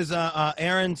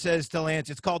 Aaron says to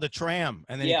Lance, it's called a tram.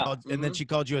 And then then she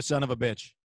called you a son of a bitch.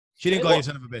 She didn't call you a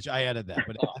son of a bitch. I added that.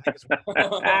 But I think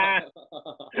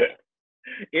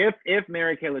it's if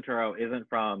Mary Kay Laturo isn't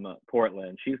from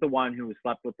Portland, she's the one who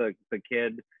slept with the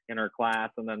kid in her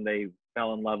class and then they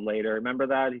fell in love later. Remember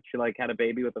that? She had a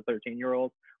baby with a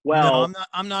 13-year-old. Well, no,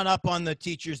 I'm not up on the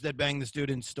teachers that bang the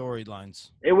students storylines.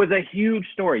 It was a huge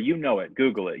story. You know it.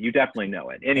 Google it. You definitely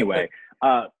know it. Anyway,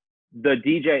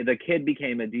 the kid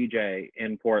became a DJ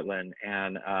in Portland,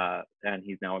 and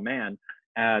he's now a man.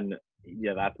 And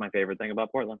yeah, that's my favorite thing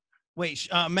about Portland. Wait,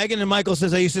 Megan and Michael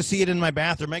says I used to see it in my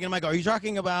bathroom. Megan and Michael, are you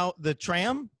talking about the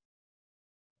tram?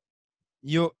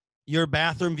 Your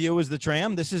bathroom view is the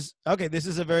tram? This is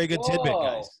a very good tidbit,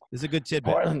 guys. This is a good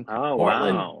tidbit.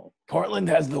 Portland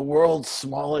has the world's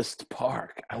smallest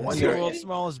park. I wonder. The world's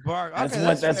smallest park. Okay,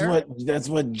 that's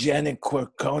what Janet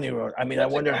Quirconi wrote. I mean, I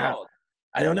wonder how.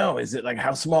 I don't know. Is it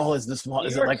how small is the small?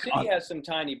 Is it like City has some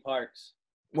tiny parks?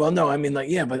 Well, no, I mean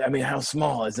but I mean, how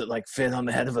small is it? Fit on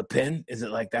the head of a pin? Is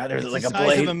it like that, or is it like the a size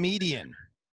blade of a median?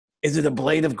 Is it a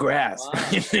blade of grass? Wow.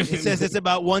 It says it's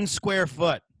about 1 square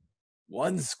foot.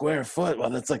 1 square foot. Well,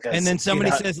 that's like a. And then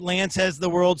somebody says Lance has the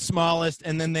world's smallest,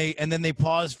 and then they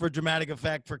pause for dramatic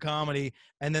effect for comedy,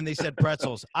 and then they said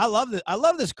pretzels. I love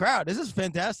this crowd. This is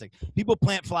fantastic. People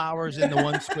plant flowers in the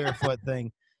 1 square foot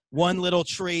thing. One little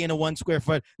tree in a 1 square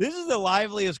foot. This is the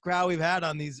liveliest crowd we've had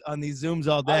on these Zooms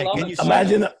all day. Can you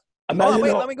imagine?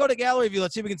 Wait, let me go to gallery view.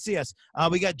 Let's see if we can see us.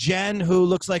 We got Jen, who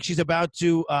looks like she's about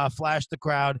to flash the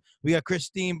crowd. We got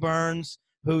Christine Burns,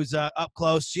 who's up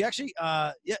close. She actually,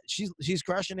 she's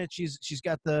crushing it. She's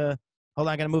got the. Hold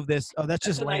on, I gotta move this. Oh, that's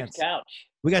just Lance. Nice couch.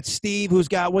 We got Steve, who's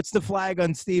got what's the flag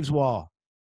on Steve's wall?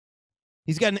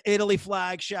 He's got an Italy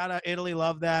flag. Shout out Italy,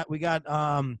 love that. We got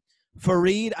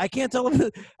Fareed. I can't tell if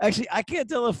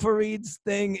Fareed's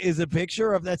thing is a picture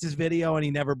or if that's his video and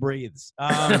he never breathes.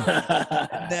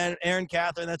 Then Aaron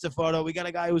Catherine, that's a photo. We got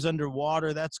a guy who's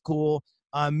underwater. That's cool.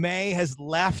 May has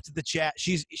left the chat.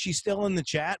 She's still in the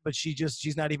chat, but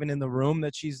she's not even in the room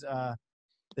that she's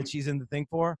in the thing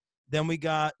for.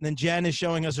 Then Jen is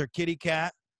showing us her kitty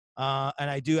cat, and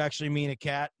I do actually mean a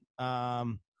cat.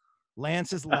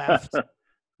 Lance has left.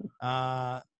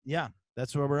 Yeah,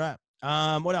 that's where we're at.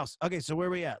 What else? Okay, so where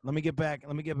are we at? Let me get back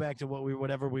to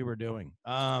whatever we were doing.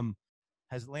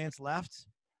 Has Lance left?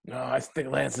 No, I think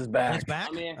Lance is back. Lance back?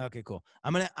 Okay, cool.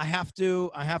 I have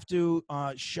to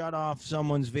shut off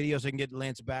someone's video so I can get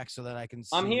Lance back so that I can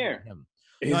see I'm here. him.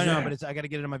 No, but I got to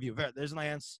get it in my view. There's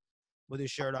Lance with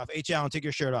his shirt off. H. Allen, take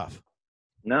your shirt off.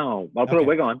 No, I'll put a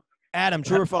wig on. Adam,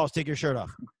 true or false? Take your shirt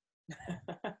off.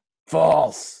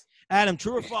 False. Adam,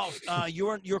 true or false?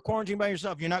 You're quarantining by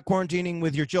yourself. You're not quarantining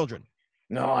with your children.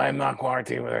 No, I'm not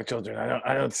quarantining with our children.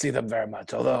 I don't see them very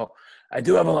much. Although I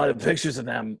do have a lot of pictures of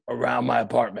them around my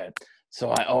apartment,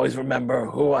 so I always remember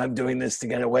who I'm doing this to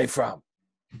get away from.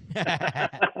 You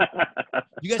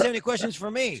guys have any questions for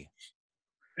me?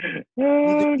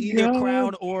 Either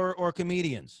crowd or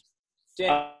comedians.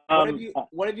 Dan,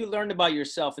 what have you learned about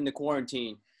yourself in the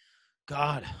quarantine?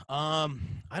 God, I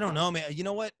don't know, man. You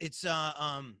know what? It's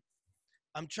I'm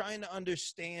trying to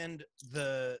understand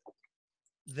the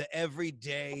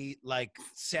everyday like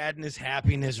sadness,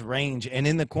 happiness range, and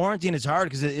in the quarantine, it's hard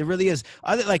because it really is.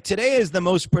 Like today is the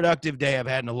most productive day I've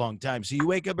had in a long time. So you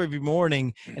wake up every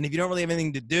morning, and if you don't really have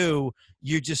anything to do,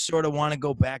 you just sort of want to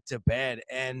go back to bed.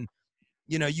 And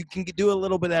you know, you can do a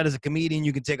little bit of that as a comedian.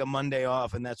 You can take a Monday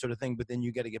off and that sort of thing, but then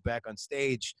you got to get back on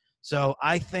stage. So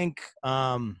I think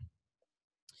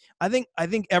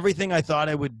everything I thought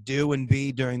I would do and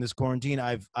be during this quarantine,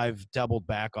 I've doubled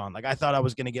back on. Like I thought I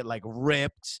was gonna get like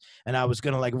ripped, and I was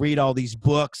gonna like read all these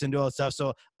books and do all that stuff.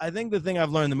 So I think the thing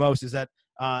I've learned the most is that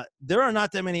there are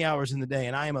not that many hours in the day,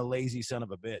 and I am a lazy son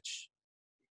of a bitch.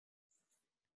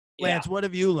 Lance, what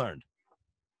have you learned?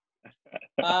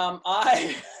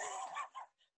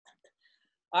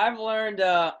 I've learned.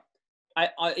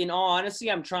 In all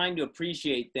honesty, I'm trying to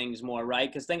appreciate things more,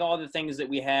 right? Because think of all the things that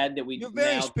we had that we. You're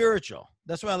very spiritual.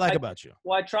 That's what I like about you.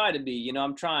 Well, I try to be. You know,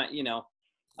 I'm trying. You know,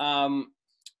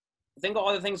 think of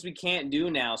all the things we can't do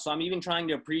now. So I'm even trying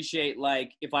to appreciate,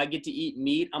 like, if I get to eat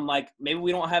meat, I'm like, maybe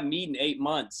we don't have meat in 8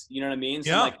 months. You know what I mean?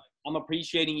 So like, I'm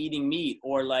appreciating eating meat,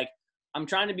 or like, I'm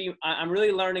trying to be. I'm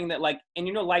really learning that, like, and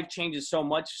you know, life changes so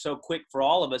much, so quick for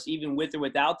all of us, even with or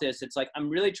without this. It's like I'm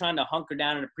really trying to hunker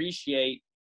down and appreciate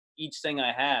each thing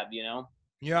I have, you know?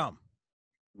 Yeah.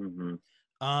 Mm-hmm.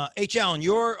 H. Allen,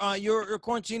 you're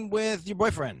quarantined with your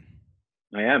boyfriend.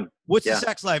 I am. What's the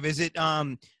sex life? Is it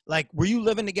like, were you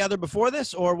living together before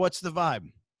this, or what's the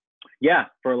vibe? Yeah,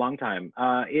 for a long time.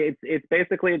 It's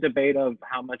basically a debate of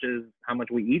how much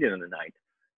we eat in a night.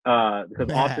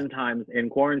 Because oftentimes in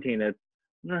quarantine, it's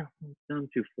I'm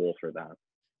too full for that.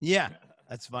 Yeah,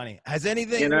 that's funny. Has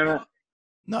anything? You know,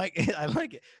 no, I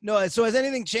like it. No, so has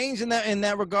anything changed in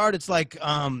that regard? It's like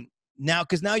now,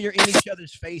 because now you're in each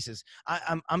other's faces.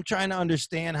 I'm trying to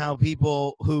understand how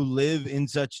people who live in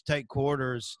such tight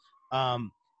quarters,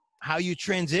 how you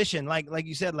transition. Like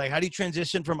you said, like how do you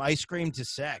transition from ice cream to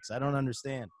sex? I don't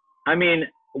understand. I mean,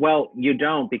 well, you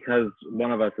don't, because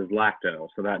one of us is lactose,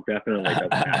 so that definitely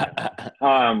doesn't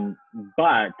happen.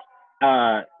 But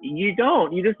you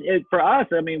don't. You just for us.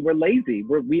 I mean, we're lazy.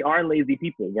 We are lazy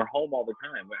people. We're home all the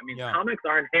time. I mean, comics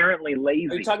are inherently lazy.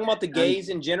 Are you talking about the gays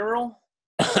in general?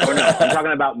 Oh, no, I'm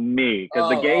talking about me, because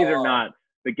the gays are not.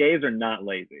 The gays are not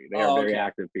lazy. They are very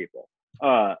active people.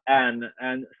 And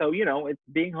so, you know, it's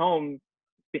being home.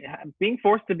 Being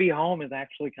forced to be home is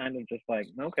actually kind of just like,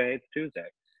 okay, it's Tuesday.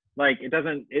 Like it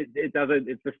doesn't.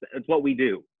 It's what we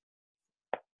do.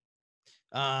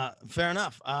 Fair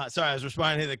enough. Sorry, I was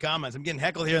responding to the comments. I'm getting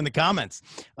heckled here in the comments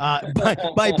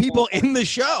by people in the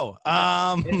show.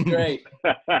 It's great.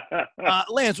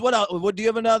 Lance, what else? Do you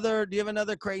have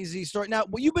another crazy story? Now,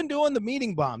 well, you've been doing the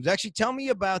meeting bombs. Actually, tell me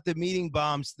about the meeting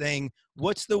bombs thing.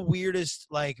 What's the weirdest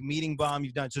like meeting bomb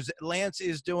you've done? So Lance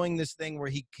is doing this thing where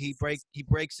he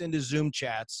breaks into Zoom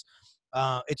chats.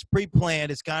 It's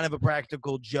pre-planned. It's kind of a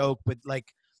practical joke, but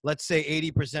like, let's say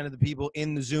 80% of the people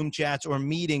in the Zoom chats or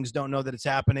meetings don't know that it's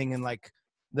happening, and like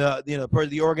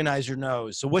the organizer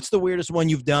knows. So what's the weirdest one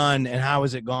you've done, and how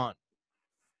has it gone?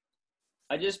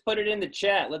 I just put it in the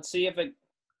chat. Let's see if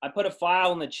I put a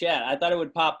file in the chat. I thought it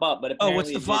would pop up, but apparently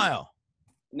what's the file?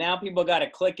 Now people got to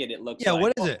click it. It looks like.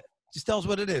 What is it? Just tell us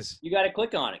what it is. You got to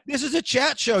click on it. This is a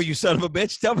chat show, you son of a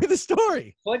bitch. Tell me the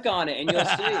story. Click on it and you'll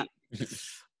see.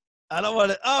 I don't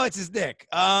want to. Oh, it's his dick.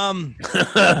 Click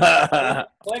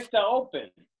to open.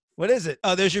 What is it?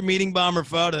 Oh, there's your meeting bomber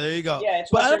photo. There you go. Yeah,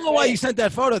 but I don't know why you sent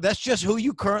that photo. That's just who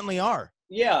you currently are.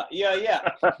 Yeah.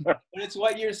 But it's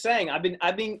what you're saying.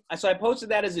 So I posted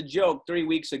that as a joke 3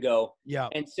 weeks ago. Yeah.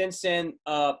 And since then,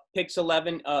 Pix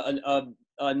 11,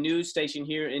 a news station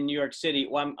here in New York City.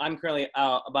 Well, I'm currently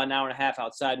about an hour and a half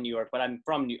outside New York, but I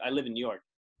live in New York.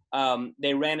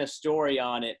 They ran a story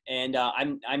on it, and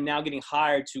I'm now getting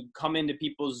hired to come into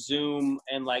people's Zoom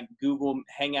and like Google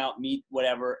Hangout, Meet,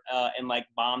 whatever, and like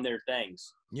bomb their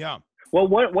things. Yeah. Well,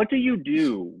 what do you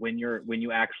do when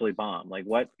you actually bomb?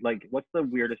 What's the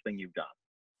weirdest thing you've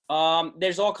done?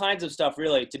 There's all kinds of stuff,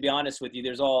 really. To be honest with you,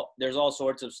 there's all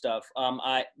sorts of stuff.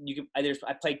 I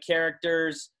play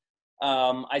characters.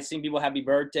 I've seen people happy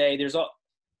birthday. There's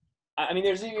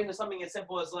even something as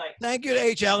simple as like. Thank you to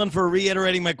H. Allen for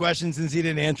reiterating my question since he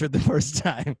didn't answer it the first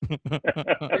time. Wait,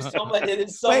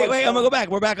 I'm gonna go back.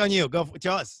 We're back on you. Go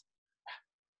tell us.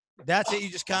 That's it. You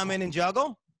just come in and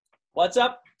juggle. What's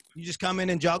up? You just come in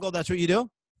and juggle. That's what you do.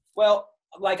 Well,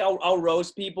 like I'll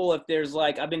roast people if there's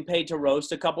like I've been paid to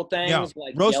roast a couple things. Yeah.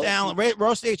 Like roast Allen.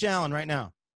 Roast H. Allen right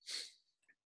now.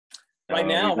 Right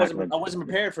now, I wasn't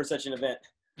prepared for such an event.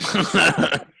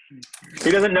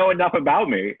 He doesn't know enough about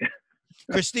me.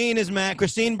 Christine is mad.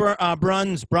 Christine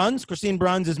Christine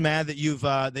Bruns is mad that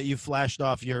you've flashed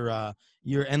off your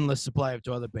endless supply of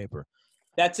toilet paper.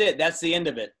 That's it. That's the end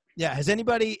of it. Yeah. Has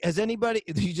anybody?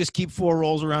 You just keep 4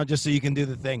 rolls around just so you can do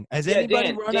the thing? Has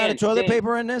anybody run out of toilet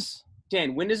paper in this?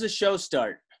 Dan, when does the show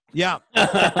start? Yeah. Has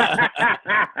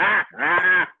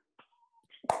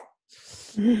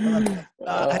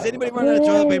anybody run out of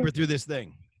toilet paper through this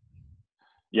thing?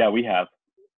 Yeah, we have.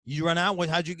 You run out?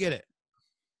 How'd you get it?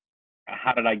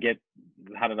 How did I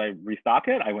restock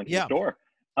it? I went to the store.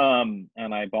 And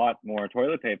I bought more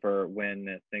toilet paper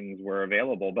when things were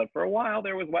available. But for a while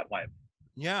there was wet wipes.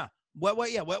 Yeah. Wet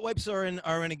wipes are in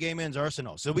a gay man's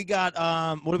arsenal. So we got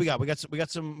what do we got? We got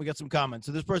some comments.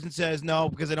 So this person says no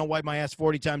because I don't wipe my ass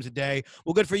 40 times a day.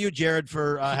 Well, good for you, Jared,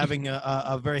 for having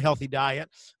a very healthy diet.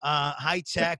 High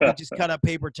tech. We just cut up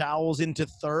paper towels into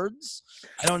thirds.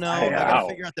 I don't know. I gotta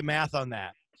figure out the math on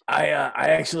that. I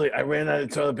ran out of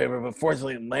toilet paper, but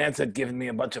fortunately Lance had given me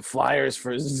a bunch of flyers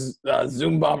for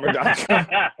ZoomBomber.com.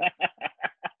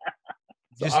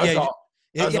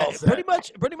 Pretty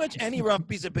much any rough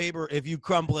piece of paper, if you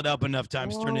crumple it up enough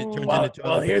times, turns into toilet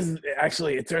paper.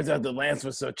 It turns out that Lance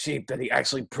was so cheap that he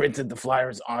actually printed the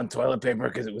flyers on toilet paper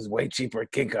because it was way cheaper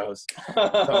at Kinko's. So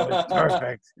it was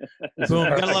perfect. Boom!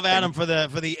 Gotta love Adam for the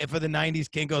 90s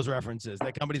Kinko's references.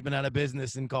 That company's been out of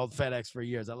business and called FedEx for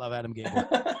years. I love Adam Gabel.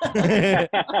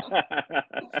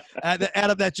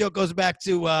 Adam, that joke goes back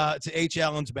to H.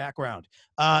 Allen's background.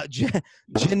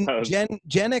 Jenna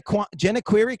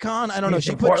QueryCon, I don't know.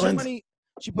 She put so many.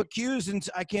 She put Q's and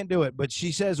I can't do it, but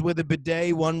she says with a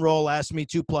bidet, 1 roll lasts me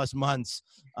 2+ months.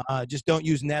 Just don't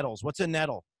use nettles. What's a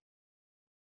nettle?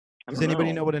 Does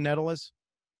anybody know what a nettle is?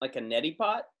 Like a neti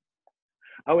pot?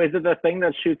 Oh, is it the thing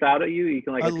that shoots out at you? You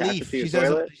can like attach leaf. It to your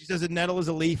toilet? She says a nettle is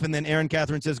a leaf, and then Aaron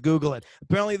Catherine says Google it.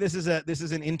 Apparently, this is an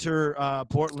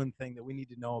Portland thing that we need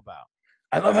to know about.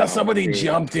 I love how somebody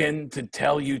jumped in to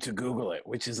tell you to Google it,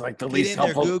 which is like the least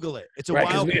helpful. Google it. It's a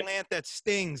wild plant that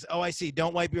stings. Oh, I see.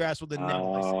 Don't wipe your ass with a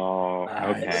nettle. Oh,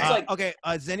 okay. Okay.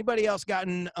 Has anybody else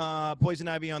gotten poison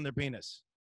ivy on their penis?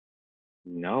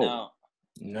 No.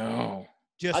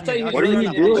 Just I'll tell you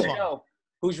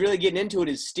who's really getting into it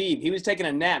is Steve. He was taking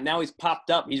a nap. Now he's popped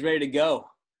up. He's ready to go.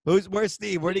 Where's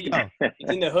Steve? Where'd he go? He's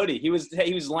in the hoodie. He was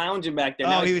lounging back there.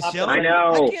 Now he was chilling. I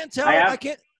know. I can't tell. I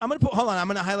can't. Hold on. I'm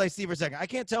gonna highlight Steve for a second. I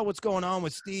can't tell what's going on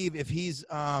with Steve if he's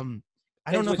I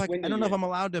don't know if I'm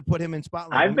allowed to put him in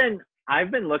spotlight.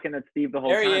 I've been looking at Steve the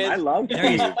whole time. I love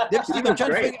Steve. Steve, I'm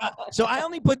trying to figure out, so I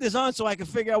only put this on so I can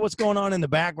figure out what's going on in the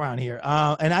background here.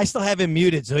 And I still have him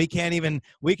muted, so he can't even.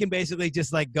 We can basically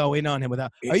just like go in on him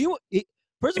without.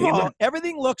 First of all,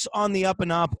 everything looks on the up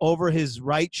and up over his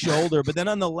right shoulder, but then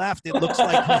on the left, it looks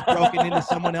like he's broken into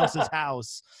someone else's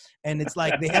house. And it's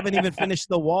like they haven't even finished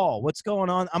the wall. What's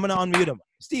going on? I'm going to unmute him.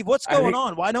 Steve, what's going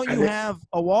on? Why don't you have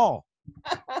a wall?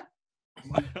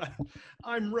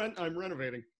 I'm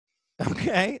renovating.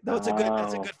 Okay. That's a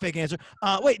good fake answer.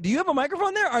 Wait, do you have a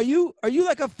microphone there? Are you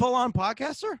like a full-on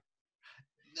podcaster?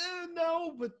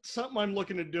 No, but something I'm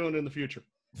looking at doing in the future.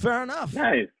 Fair enough.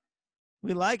 Nice.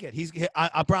 We like it.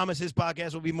 I promise his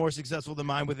podcast will be more successful than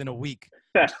mine within a week.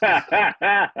 He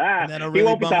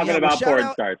won't be talking about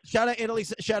porn stars. Shout out Italy.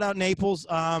 Shout out Naples.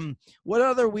 What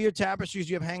other weird tapestries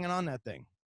do you have hanging on that thing?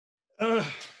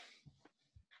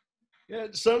 Yeah,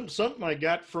 something I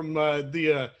got from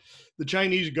the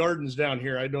Chinese gardens down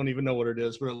here. I don't even know what it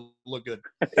is, but it'll look good.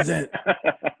 Is it?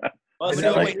 I'm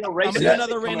gonna do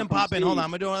another random pop in. Hold on,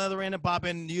 I'm gonna do another random pop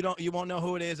in. You won't know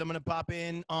who it is. I'm gonna pop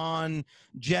in on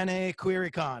Jenna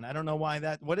QueryCon. I don't know why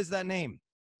that. What is that name?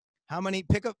 How many?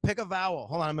 Pick a vowel.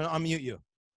 Hold on, I'm gonna unmute you.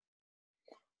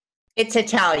 It's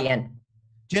Italian.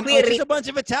 There's a bunch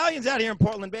of Italians out here in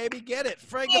Portland, baby. Get it?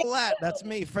 Frigolette. That's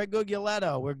me.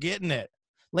 Frigolette. We're getting it.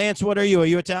 Lance, what are you? Are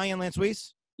you Italian, Lance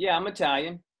Weiss? Yeah, I'm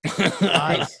Italian.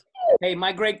 Nice.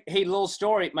 Little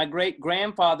story. My great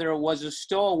grandfather was a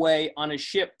stowaway on a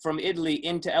ship from Italy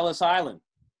into Ellis Island.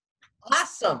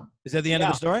 Awesome. Is that the end of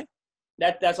the story?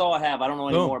 That's all I have. I don't know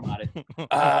any more about it.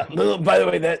 By the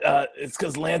way, that it's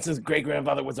because Lance's great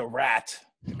grandfather was a rat.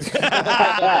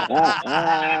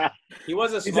 He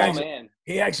was a small man.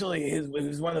 He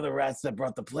was one of the rats that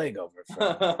brought the plague over.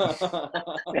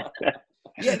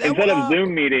 Instead of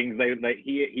Zoom meetings,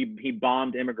 he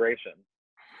bombed immigration.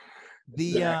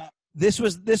 This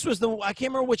was the I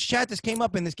can't remember which chat this came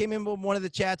up in. This came in one of the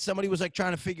chats. Somebody was like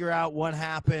trying to figure out what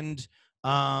happened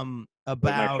about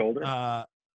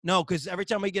no, because every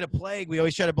time we get a plague, we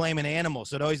always try to blame an animal.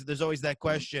 So there's always that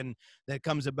question that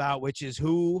comes about, which is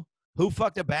who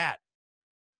fucked a bat?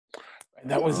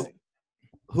 That was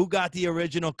who got the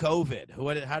original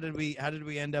COVID? How did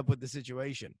we end up with the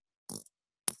situation?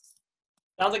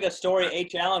 Sounds like a story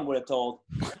H. Allen would have told.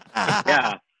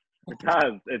 Yeah, it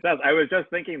does. It does. I was just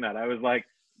thinking that. I was like,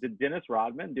 did Dennis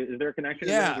Rodman? Is there a connection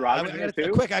to Dennis Rodman here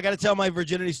too? Quick, I got to tell my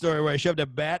virginity story where I shoved a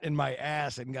bat in my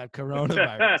ass and got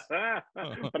coronavirus.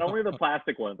 But only the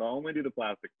plastic ones. I'll only do the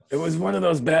plastic. It was one of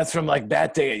those bats from like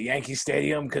Bat Day at Yankee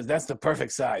Stadium because that's the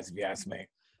perfect size, if you ask me.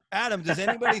 Adam, does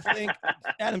anybody think?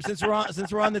 Adam, since we're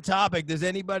on the topic, does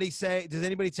anybody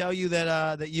tell you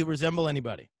that you resemble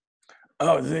anybody?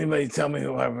 Oh, does anybody tell me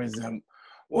who I resemble?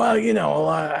 Well, you know, a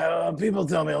lot people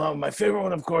tell me a lot. My favorite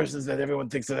one, of course, is that everyone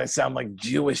thinks that I sound like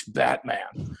Jewish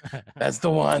Batman. That's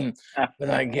the one that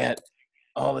I get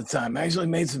all the time. I actually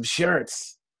made some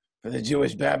shirts for the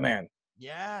Jewish Batman.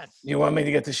 Yes. You want me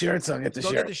to get the shirts? I'll get the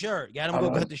shirt. Go get the shirt. Adam, go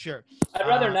get the shirt. I'd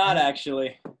rather not,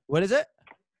 actually. What is it?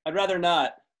 I'd rather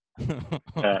not.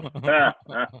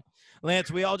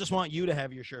 Lance, we all just want you to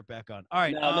have your shirt back on. All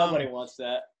right. No, nobody wants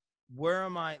that. Where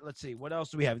am I? Let's see. What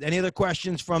else do we have? Any other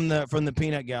questions from the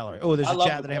peanut gallery? Oh, there's a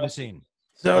chat that I haven't seen.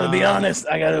 So to be honest,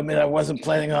 I got to admit I wasn't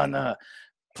planning on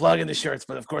plugging the shirts,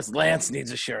 but of course Lance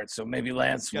needs a shirt, so maybe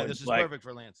Lance. Yeah, this is perfect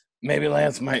for Lance. Maybe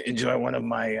Lance might enjoy one of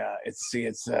my. It's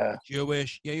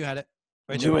Jewish. Yeah, you had it.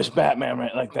 Right Jewish there. Batman,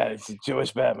 right like that. It's a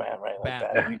Jewish Batman, right like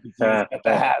that. And you can see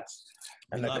the hats.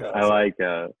 And I like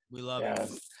it. We love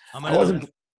it.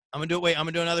 I'm gonna do it. Wait, I'm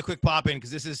gonna do another quick pop in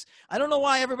because this is. I don't know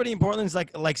why everybody in Portland is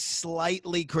like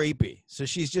slightly creepy. So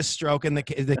she's just stroking the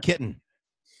kitten.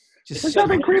 There's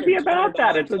nothing creepy about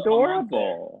that. It's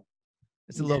adorable.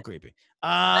 It's a little creepy.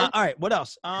 All right. What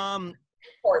else?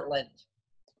 Portland.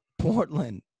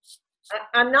 Portland.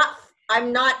 I'm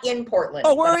not in Portland.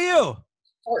 Oh, where are you?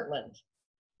 Portland.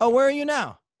 Oh, where are you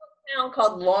now? A town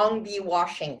called Longview,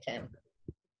 Washington.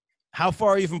 How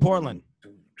far are you from Portland?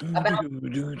 About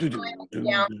 60 miles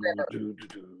downriver.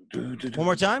 One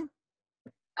more time?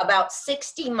 About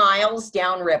 60 miles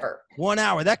downriver. 1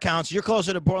 hour. That counts. You're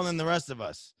closer to Portland than the rest of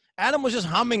us. Adam was just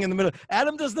humming in the middle.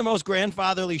 Adam does the most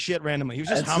grandfatherly shit randomly. He was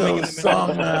just humming in the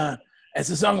middle. It's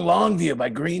the song Longview by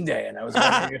Green Day, and I was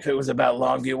wondering if it was about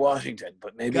Longview, Washington,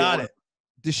 but maybe Got it.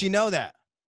 Does she know that?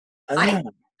 I didn't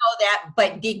know that,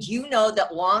 but did you know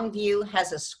that Longview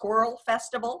has a squirrel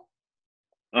festival?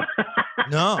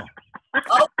 No.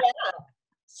 Oh, yeah.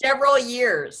 Several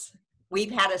years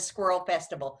we've had a squirrel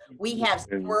festival. We have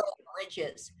squirrel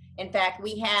bridges. In fact,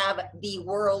 we have the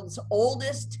world's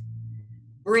oldest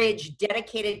bridge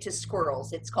dedicated to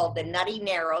squirrels. It's called the Nutty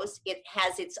Narrows. It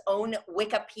has its own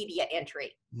Wikipedia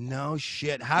entry. No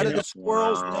shit. How do the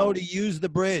squirrels know to use the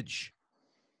bridge?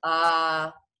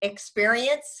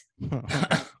 Experience.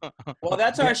 Well,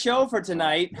 that's our show for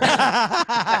tonight.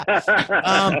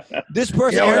 This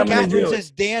person, Aaron Catherine, says,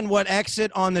 Dan, what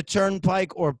exit on the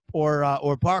Turnpike or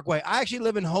Parkway? I actually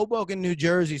live in Hoboken, New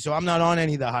Jersey, so I'm not on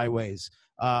any of the highways,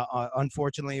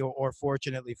 unfortunately or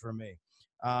fortunately for me.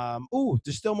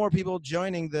 There's still more people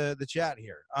joining the chat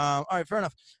here. All right, fair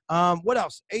enough. What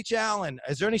else? H. Allen,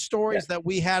 is there any stories that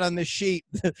we had on this sheet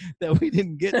that we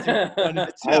didn't get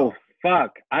to? Oh,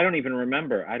 fuck. I don't even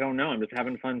remember. I don't know. I'm just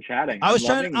having fun chatting. I was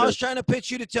trying to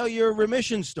pitch you to tell your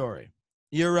remission story,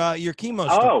 your chemo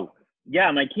story. Oh,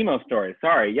 yeah, my chemo story.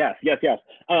 Sorry. Yes.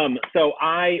 So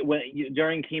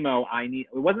during chemo, it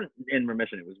wasn't in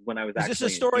remission. It was when I was actually. Is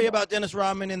this a story about Dennis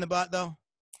Rodman in the butt, though?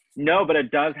 No, but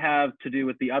it does have to do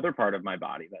with the other part of my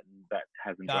body that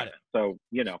has enjoyment. So,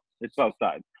 it's both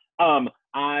sides. When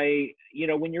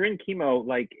you're in chemo,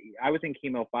 like I was in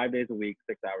chemo 5 days a week,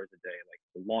 6 hours a day, like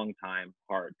a long time,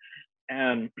 hard.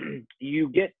 And you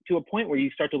get to a point where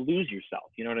you start to lose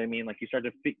yourself. You know what I mean? Like you start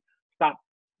to stop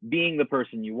being the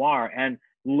person you are. And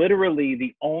literally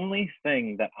the only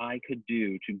thing that I could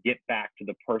do to get back to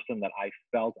the person that I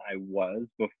felt I was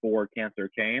before cancer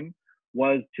came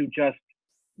was to just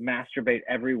masturbate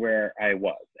everywhere I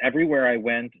was. Everywhere I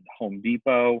went, Home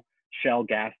Depot, Shell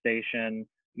gas station,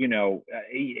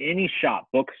 any shop,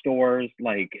 bookstores,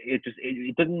 like it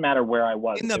didn't matter where I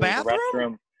was. In the bathroom?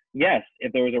 Restroom, yes,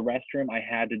 if there was a restroom, I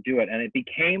had to do it. And it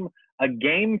became a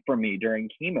game for me during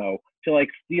chemo to like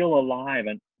feel alive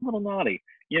and a little naughty.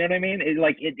 You know what I mean?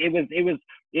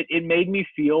 It made me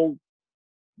feel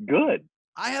good.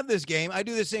 I have this game. I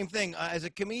do the same thing as a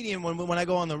comedian. When I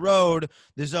go on the road,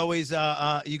 there's always you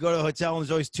go to a hotel and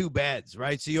there's always two beds,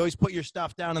 right? So you always put your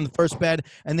stuff down in the first bed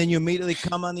and then you immediately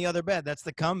come on the other bed. That's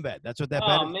the cum bed. That's what that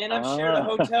bed is. Oh man, I've shared a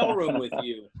hotel room with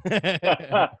you.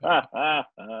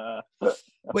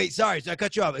 Wait, sorry, so I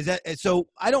cut you off. Is that so?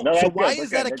 I don't. No, so why is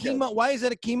that a chemo? Good. Why is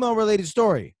that a chemo related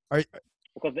story?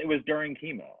 Because it was during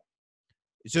chemo.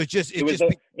 So it was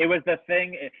the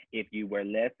thing. If you were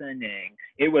listening,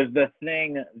 it was the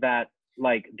thing that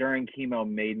like during chemo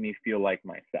made me feel like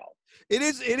myself. It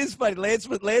is funny. Lance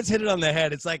hit it on the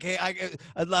head. It's like, hey,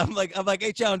 I'm like,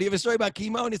 hey, John, do you have a story about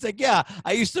chemo? And he's like, yeah,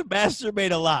 I used to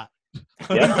masturbate a lot.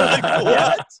 Yeah. Like,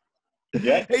 what?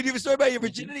 Yeah. Hey, do you have a story about your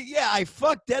virginity? Yeah, I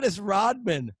fucked Dennis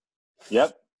Rodman.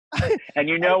 Yep. And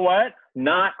you know what?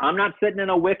 I'm not sitting in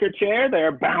a wicker chair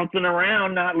there bouncing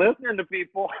around, not listening to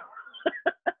people.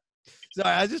 Sorry,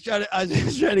 I was just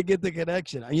trying to get the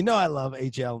connection. You know, I love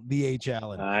the H.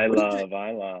 Allen. I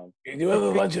love. You do have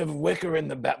a bunch of wicker in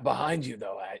the back behind you,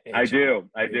 though. I do.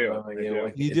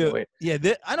 You do. Yeah,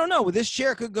 I don't know. This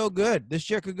chair could go good.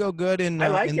 And I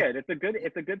like it. It's a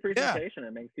good presentation. Yeah.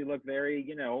 It makes you look very,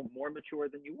 more mature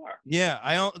than you are.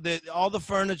 Yeah, all the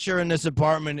furniture in this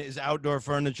apartment is outdoor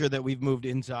furniture that we've moved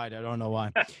inside. I don't know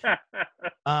why.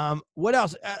 What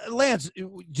else, Lance?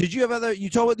 Did you have you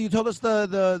told us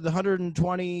the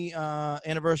 120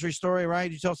 anniversary story, right?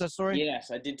 Did you tell us that story?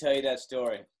 Yes, I did tell you that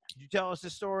story. Did you tell us the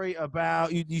story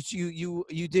about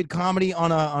you did comedy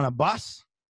on a bus?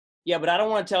 Yeah, but I don't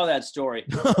want to tell that story.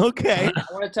 Okay. I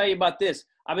want to tell you about this.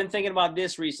 I've been thinking about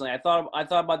this recently. I thought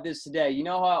about this today. You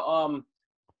know how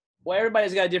well,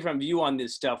 everybody's got a different view on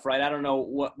this stuff, right? I don't know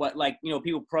what like,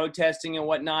 people protesting and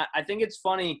whatnot. I think it's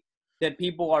funny that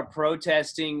people are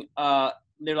protesting.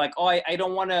 They're like, oh, I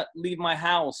don't want to leave my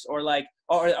house, or like,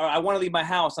 or I want to leave my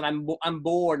house and I'm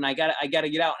bored and I gotta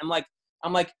get out. I'm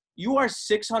like, you are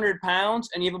 600 pounds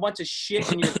and you have a bunch of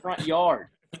shit in your front yard.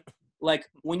 Like,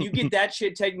 when you get that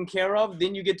shit taken care of,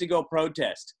 then you get to go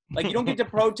protest. Like, you don't get to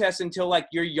protest until, like,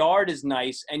 your yard is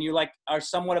nice and you, like, are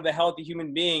somewhat of a healthy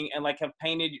human being and, like, have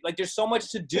painted. Like, there's so much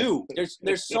to do.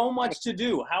 There's so much to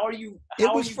do. How are you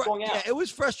going out? Yeah, it was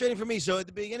frustrating for me. So at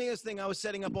the beginning of this thing, I was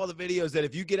setting up all the videos that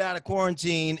if you get out of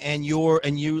quarantine and you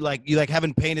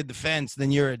haven't painted the fence,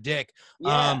 then you're a dick.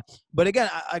 Yeah. But again,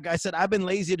 like I said, I've been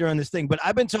lazy during this thing, but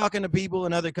I've been talking to people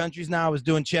in other countries now. I was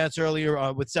doing chats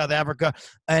earlier with South Africa,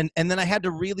 and then I had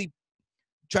to really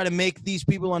try to make these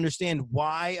people understand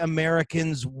why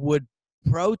Americans would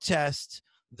protest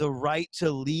the right to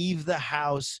leave the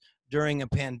house during a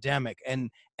pandemic. And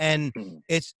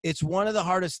it's one of the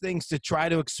hardest things to try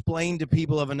to explain to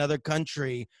people of another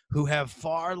country who have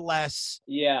far less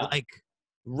like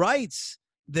rights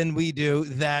than we do,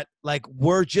 that like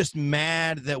we're just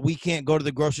mad that we can't go to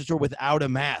the grocery store without a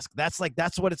mask. That's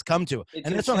what it's come to.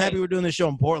 And that's why I'm happy we're doing this show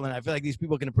in Portland. I feel like these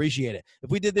people can appreciate it. If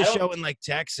we did this show in like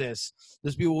Texas,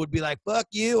 those people would be like, fuck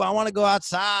you, I want to go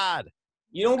outside.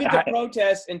 You don't get to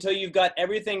protest until you've got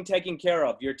everything taken care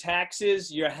of. Your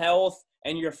taxes, your health,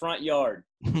 and your front yard.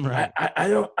 Right.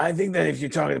 I think that if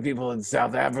you're talking to people in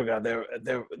South Africa,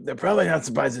 they're probably not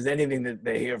surprised at anything that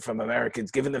they hear from Americans,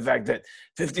 given the fact that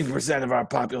 50% of our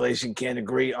population can't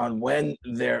agree on when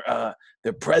their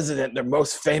president, their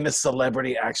most famous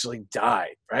celebrity, actually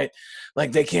died. Right?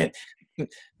 Like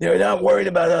they're not worried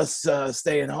about us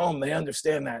staying home. They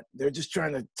understand that. They're just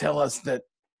trying to tell us that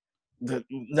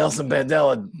Nelson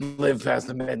Mandela lived past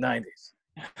the mid-90s.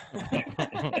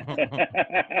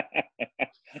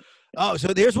 Oh, so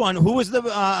there's one. Who was they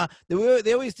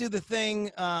always do the thing.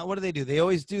 What do they do? They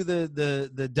always do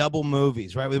the double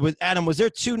movies, right? With Adam, was there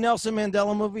two Nelson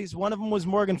Mandela movies? One of them was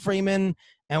Morgan Freeman,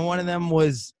 and one of them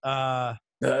was the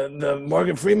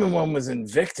Morgan Freeman one was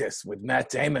Invictus with Matt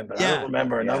Damon, but I don't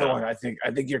remember another one. I think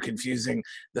you're confusing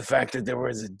the fact that there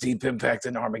was a Deep Impact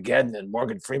in Armageddon, and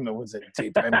Morgan Freeman was in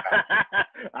Deep Impact.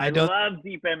 I love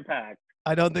Deep Impact.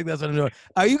 I don't think that's what I'm doing.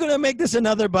 Are you going to make this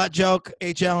another butt joke,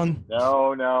 H. Allen?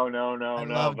 No.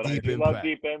 Love Deep Impact. Love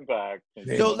Deep Impact.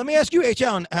 So let me ask you, H.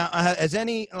 Allen, has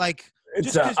any like?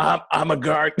 It's I'm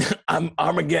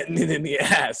Armageddon it in the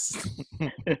ass.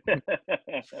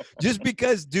 Just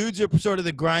because dudes are sort of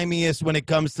the grimiest when it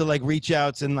comes to like reach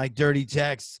outs and like dirty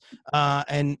texts,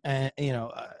 and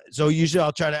so usually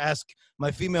I'll try to ask my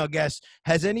female guests,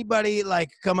 has anybody like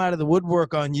come out of the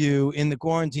woodwork on you in the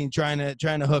quarantine trying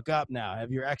to hook up now? Have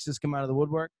your exes come out of the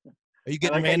woodwork? Are you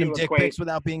getting random dick pics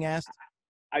without being asked?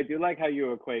 I do like how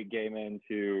you equate gay men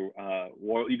to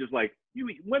you just like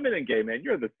women and gay men,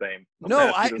 you're the same.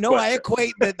 I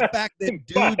equate the fact that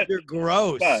dudes are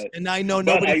gross, and I know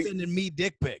nobody's sending me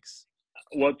dick pics.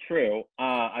 Well, true.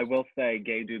 I will say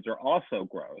gay dudes are also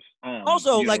gross.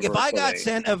 Also, like if I got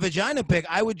sent a vagina pic,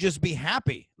 I would just be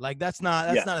happy. Like that's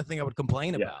not a thing I would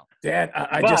complain about. Dad,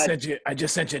 I just sent you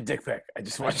a dick pic. I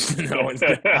just want you to know.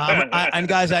 And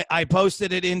guys, I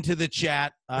posted it into the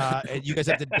chat. And you guys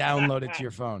have to download it to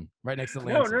your phone right next to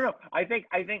Lance. No. I think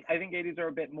gay dudes are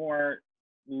a bit more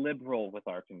liberal with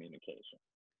our communication.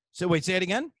 So wait, say it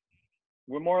again.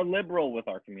 We're more liberal with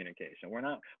our communication.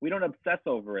 We don't obsess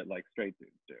over it like straight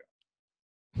dudes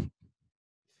do.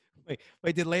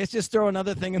 Wait, did Lance just throw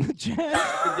another thing in the chat?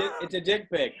 It's a dick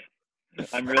pic.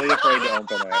 I'm really afraid to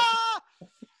open it.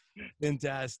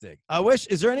 Fantastic.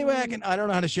 Is there any way I don't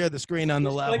know how to share the screen on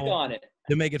the level. Click on it.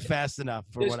 To make it fast enough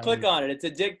for Just click on it. It's a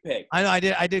dick pic. I know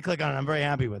I did click on it. I'm very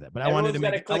happy with it, but I wanted to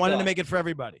make it for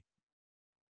everybody.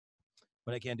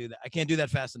 But I can't do that. I can't do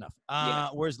that fast enough. Yeah.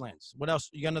 Where's Lance? What else?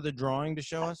 You got another drawing to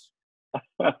show us?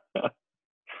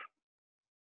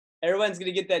 Everyone's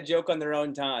gonna get that joke on their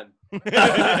own time.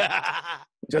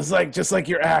 Just like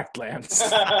your act, Lance.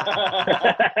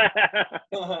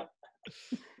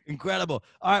 Incredible.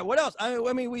 All right, what else? I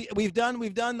mean, we've done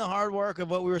the hard work of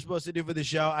what we were supposed to do for the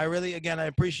show. I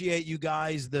appreciate you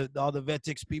guys, all the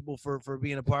VetTix people for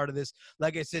being a part of this.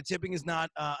 Like I said, tipping is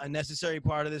not a necessary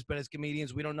part of this, but as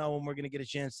comedians, we don't know when we're going to get a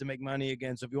chance to make money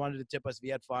again. So if you wanted to tip us, if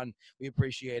you had fun, we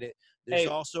appreciate it. There's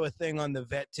also a thing on the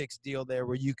VetTix deal there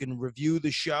where you can review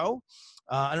the show.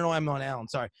 I don't know why I'm on Alan.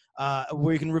 Sorry.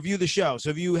 Where you can review the show. So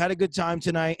if you had a good time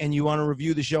tonight and you want to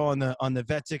review the show on the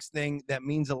VetTix thing, that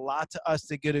means a lot to us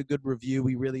to get a good review.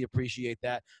 We really appreciate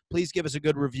that. Please give us a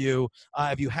good review.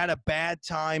 If you had a bad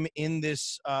time in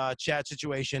this chat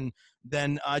situation,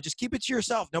 then just keep it to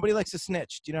yourself. Nobody likes to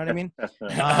snitch. Do you know what I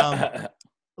mean?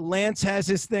 Lance has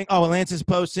his thing. Oh, Lance is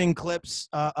posting clips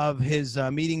of his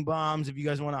meeting bombs. If you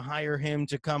guys want to hire him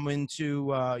to come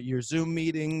into your Zoom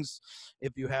meetings,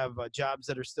 if you have jobs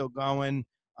that are still going,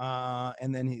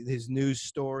 and then his news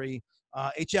story.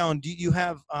 H. Allen, do you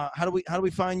have? How do we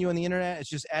find you on the internet? It's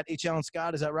just at H. Allen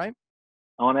Scott. Is that right?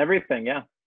 On everything, yeah.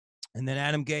 And then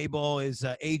Adam Gabel is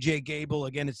AJ Gabel.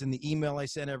 Again, it's in the email I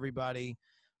sent everybody.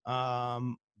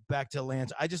 Back to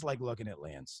Lance. I just like looking at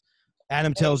Lance.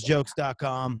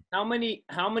 AdamTellsJokes.com. How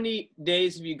many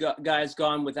days have you guys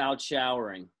gone without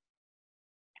showering?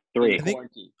 3.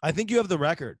 I think you have the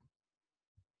record.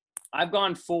 I've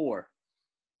gone 4.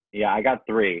 Yeah, I got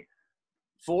 3.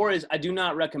 4 is I do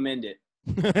not recommend it.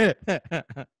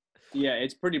 Yeah,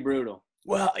 it's pretty brutal.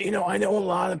 Well, I know a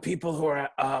lot of people who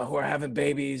are having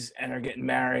babies and are getting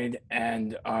married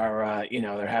and are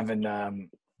they're having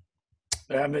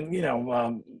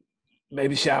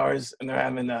baby showers and they're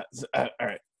having all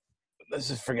right. Let's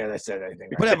just forget I said anything.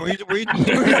 Right? Whatever. Were you doing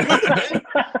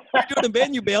a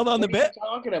bit? You bailed on the bit? What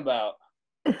are you talking about?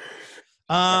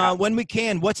 When we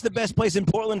can, what's the best place in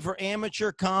Portland for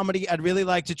amateur comedy? I'd really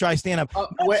like to try stand up.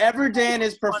 Wherever Dan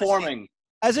is performing.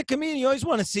 As a comedian, you always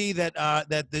want to see that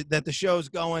the show's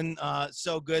going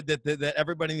so good that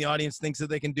everybody in the audience thinks that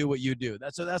they can do what you do.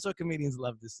 That's what comedians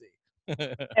love to see.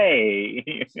 Hey,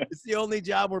 it's the only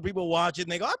job where people watch it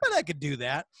and they go, I bet I could do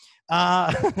that.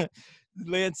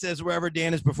 Lance says wherever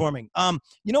Dan is performing.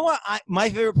 You know what? My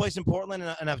favorite place in Portland,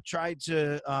 and I've tried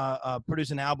to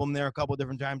produce an album there a couple of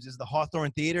different times, is the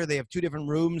Hawthorne Theater. They have 2 different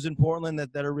rooms in Portland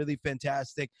that are really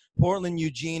fantastic. Portland,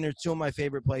 Eugene are 2 of my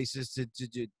favorite places to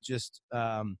just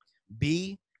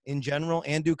be in general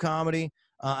and do comedy.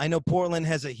 I know Portland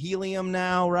has a Helium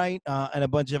now, right? And a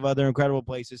bunch of other incredible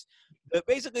places. But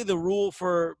basically, the rule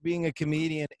for being a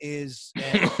comedian is,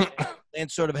 and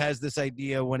sort of has this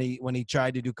idea when he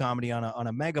tried to do comedy on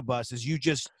a megabus, is you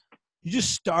just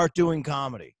start doing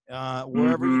comedy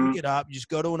wherever you get up. You just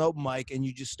go to an open mic and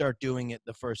you just start doing it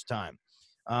the first time.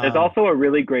 There's also a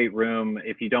really great room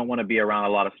if you don't want to be around a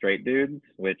lot of straight dudes,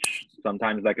 which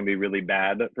sometimes that can be really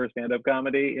bad for stand-up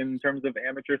comedy in terms of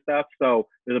amateur stuff. So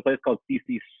there's a place called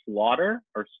CC Slaughter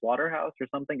or Slaughterhouse or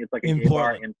something. It's like a gay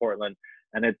bar in Portland,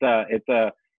 and it's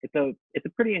a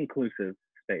pretty inclusive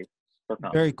space for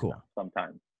comedy. Very cool.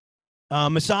 Sometimes.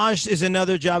 Massage is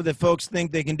another job that folks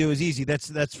think they can do is easy.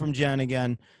 That's from Jen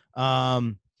again.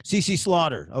 CC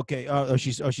Slaughter. Okay.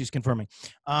 She's confirming.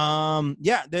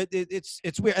 Yeah,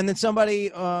 it's weird. And then somebody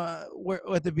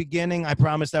at the beginning, I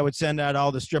promised I would send out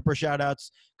all the stripper shout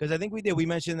outs because I think we did. We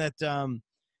mentioned that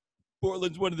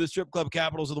Portland's one of the strip club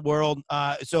capitals of the world.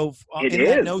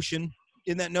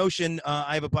 In that notion,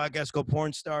 I have a podcast called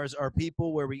Porn Stars Are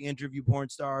People, where we interview porn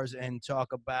stars and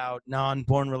talk about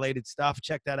non-porn related stuff.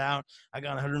 Check that out. I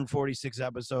got 146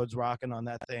 episodes rocking on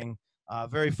that thing.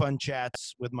 Very fun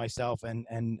chats with myself and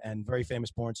very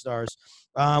famous porn stars.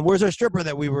 Where's our stripper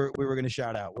that we were going to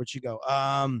shout out? Where'd she go?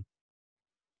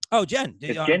 Jen.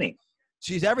 It's Jenny.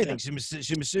 She's everything. She's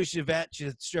a masseuse, she's a vet,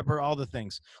 she's a stripper, all the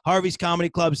things. Harvey's Comedy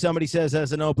Club, somebody says,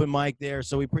 has an open mic there,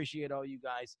 so we appreciate all you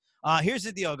guys. Here's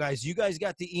the deal, guys. You guys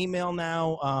got the email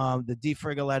now, the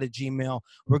Frigolette@gmail.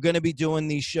 We're going to be doing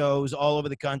these shows all over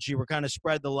the country. We're kind of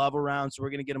spread the love around, so we're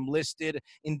going to get them listed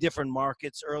in different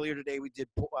markets. Earlier today, we did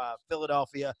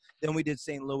Philadelphia, then we did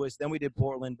St. Louis, then we did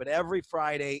Portland. But every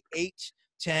Friday, 8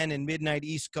 10 and midnight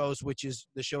East Coast, which is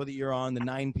the show that you're on, the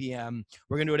 9 p.m.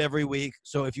 We're going to do it every week.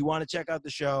 So if you want to check out the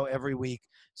show every week,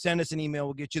 send us an email.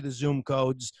 We'll get you the Zoom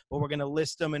codes, but we're going to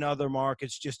list them in other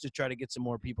markets just to try to get some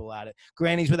more people at it.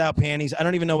 Grannies Without Panties. I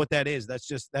don't even know what that is. That's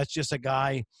just a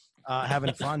guy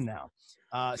having fun now.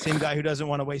 Same guy who doesn't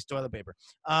want to waste toilet paper.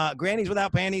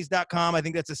 Grannieswithoutpanties.com. I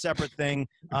think that's a separate thing.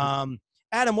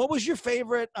 Adam, what was your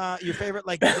favorite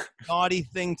like naughty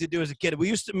thing to do as a kid?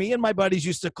 Me and my buddies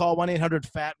used to call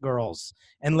 1-800-FAT-GIRLS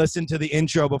and listen to the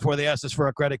intro before they asked us for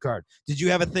a credit card. Did you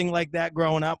have a thing like that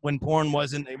growing up when porn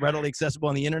wasn't readily accessible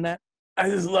on the internet? I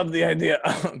just love the idea.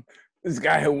 This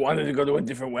guy who wanted to go to a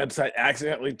different website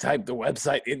accidentally typed the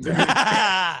website into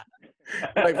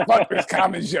like, fuck this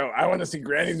comedy show. I want to see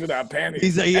Grannies Without Panties.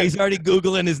 He's already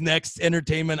Googling his next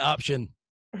entertainment option.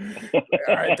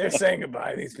 All right, they're saying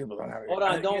goodbye. These people don't have. Hold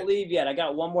on, don't leave yet. I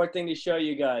got one more thing to show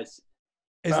you guys.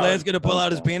 Is Lance gonna pull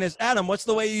out his penis? Adam, what's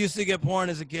the way you used to get porn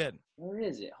as a kid? Where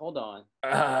is it? Hold on.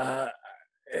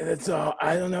 It's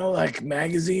I don't know, like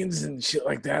magazines and shit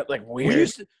like that, like weird.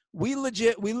 We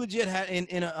legit had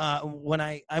when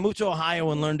I moved to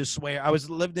Ohio and learned to swear. I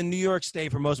lived in New York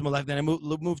State for most of my life. Then I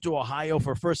moved to Ohio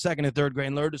for first, second, and third grade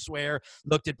and learned to swear,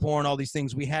 looked at porn, all these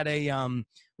things. We had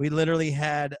we literally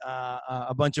had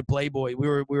a bunch of Playboy. We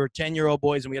were 10-year-old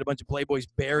boys and we had a bunch of Playboys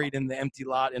buried in the empty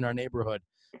lot in our neighborhood.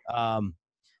 Lance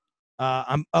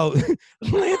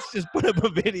just put up a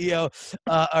video,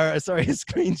 a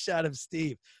screenshot of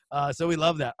Steve. So we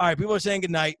love that. All right, people are saying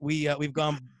goodnight. We've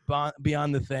gone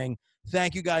beyond the thing.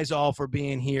 Thank you guys all for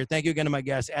being here. Thank you again to my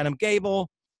guests, Adam Gabel,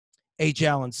 H.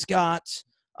 Alan Scott,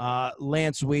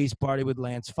 Lance Weiss, Party with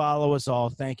Lance. Follow us all.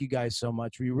 Thank you guys so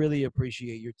much. We really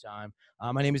appreciate your time.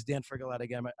 My name is Dan Frigolette.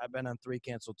 Again, I've been on 3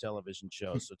 canceled television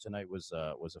shows, so tonight was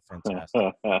a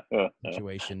fantastic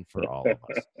situation for all of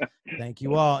us. Thank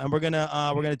you all, and we're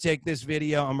gonna take this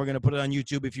video and we're gonna put it on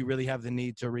YouTube if you really have the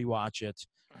need to rewatch it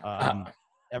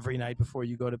every night before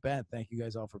you go to bed. Thank you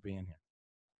guys all for being here.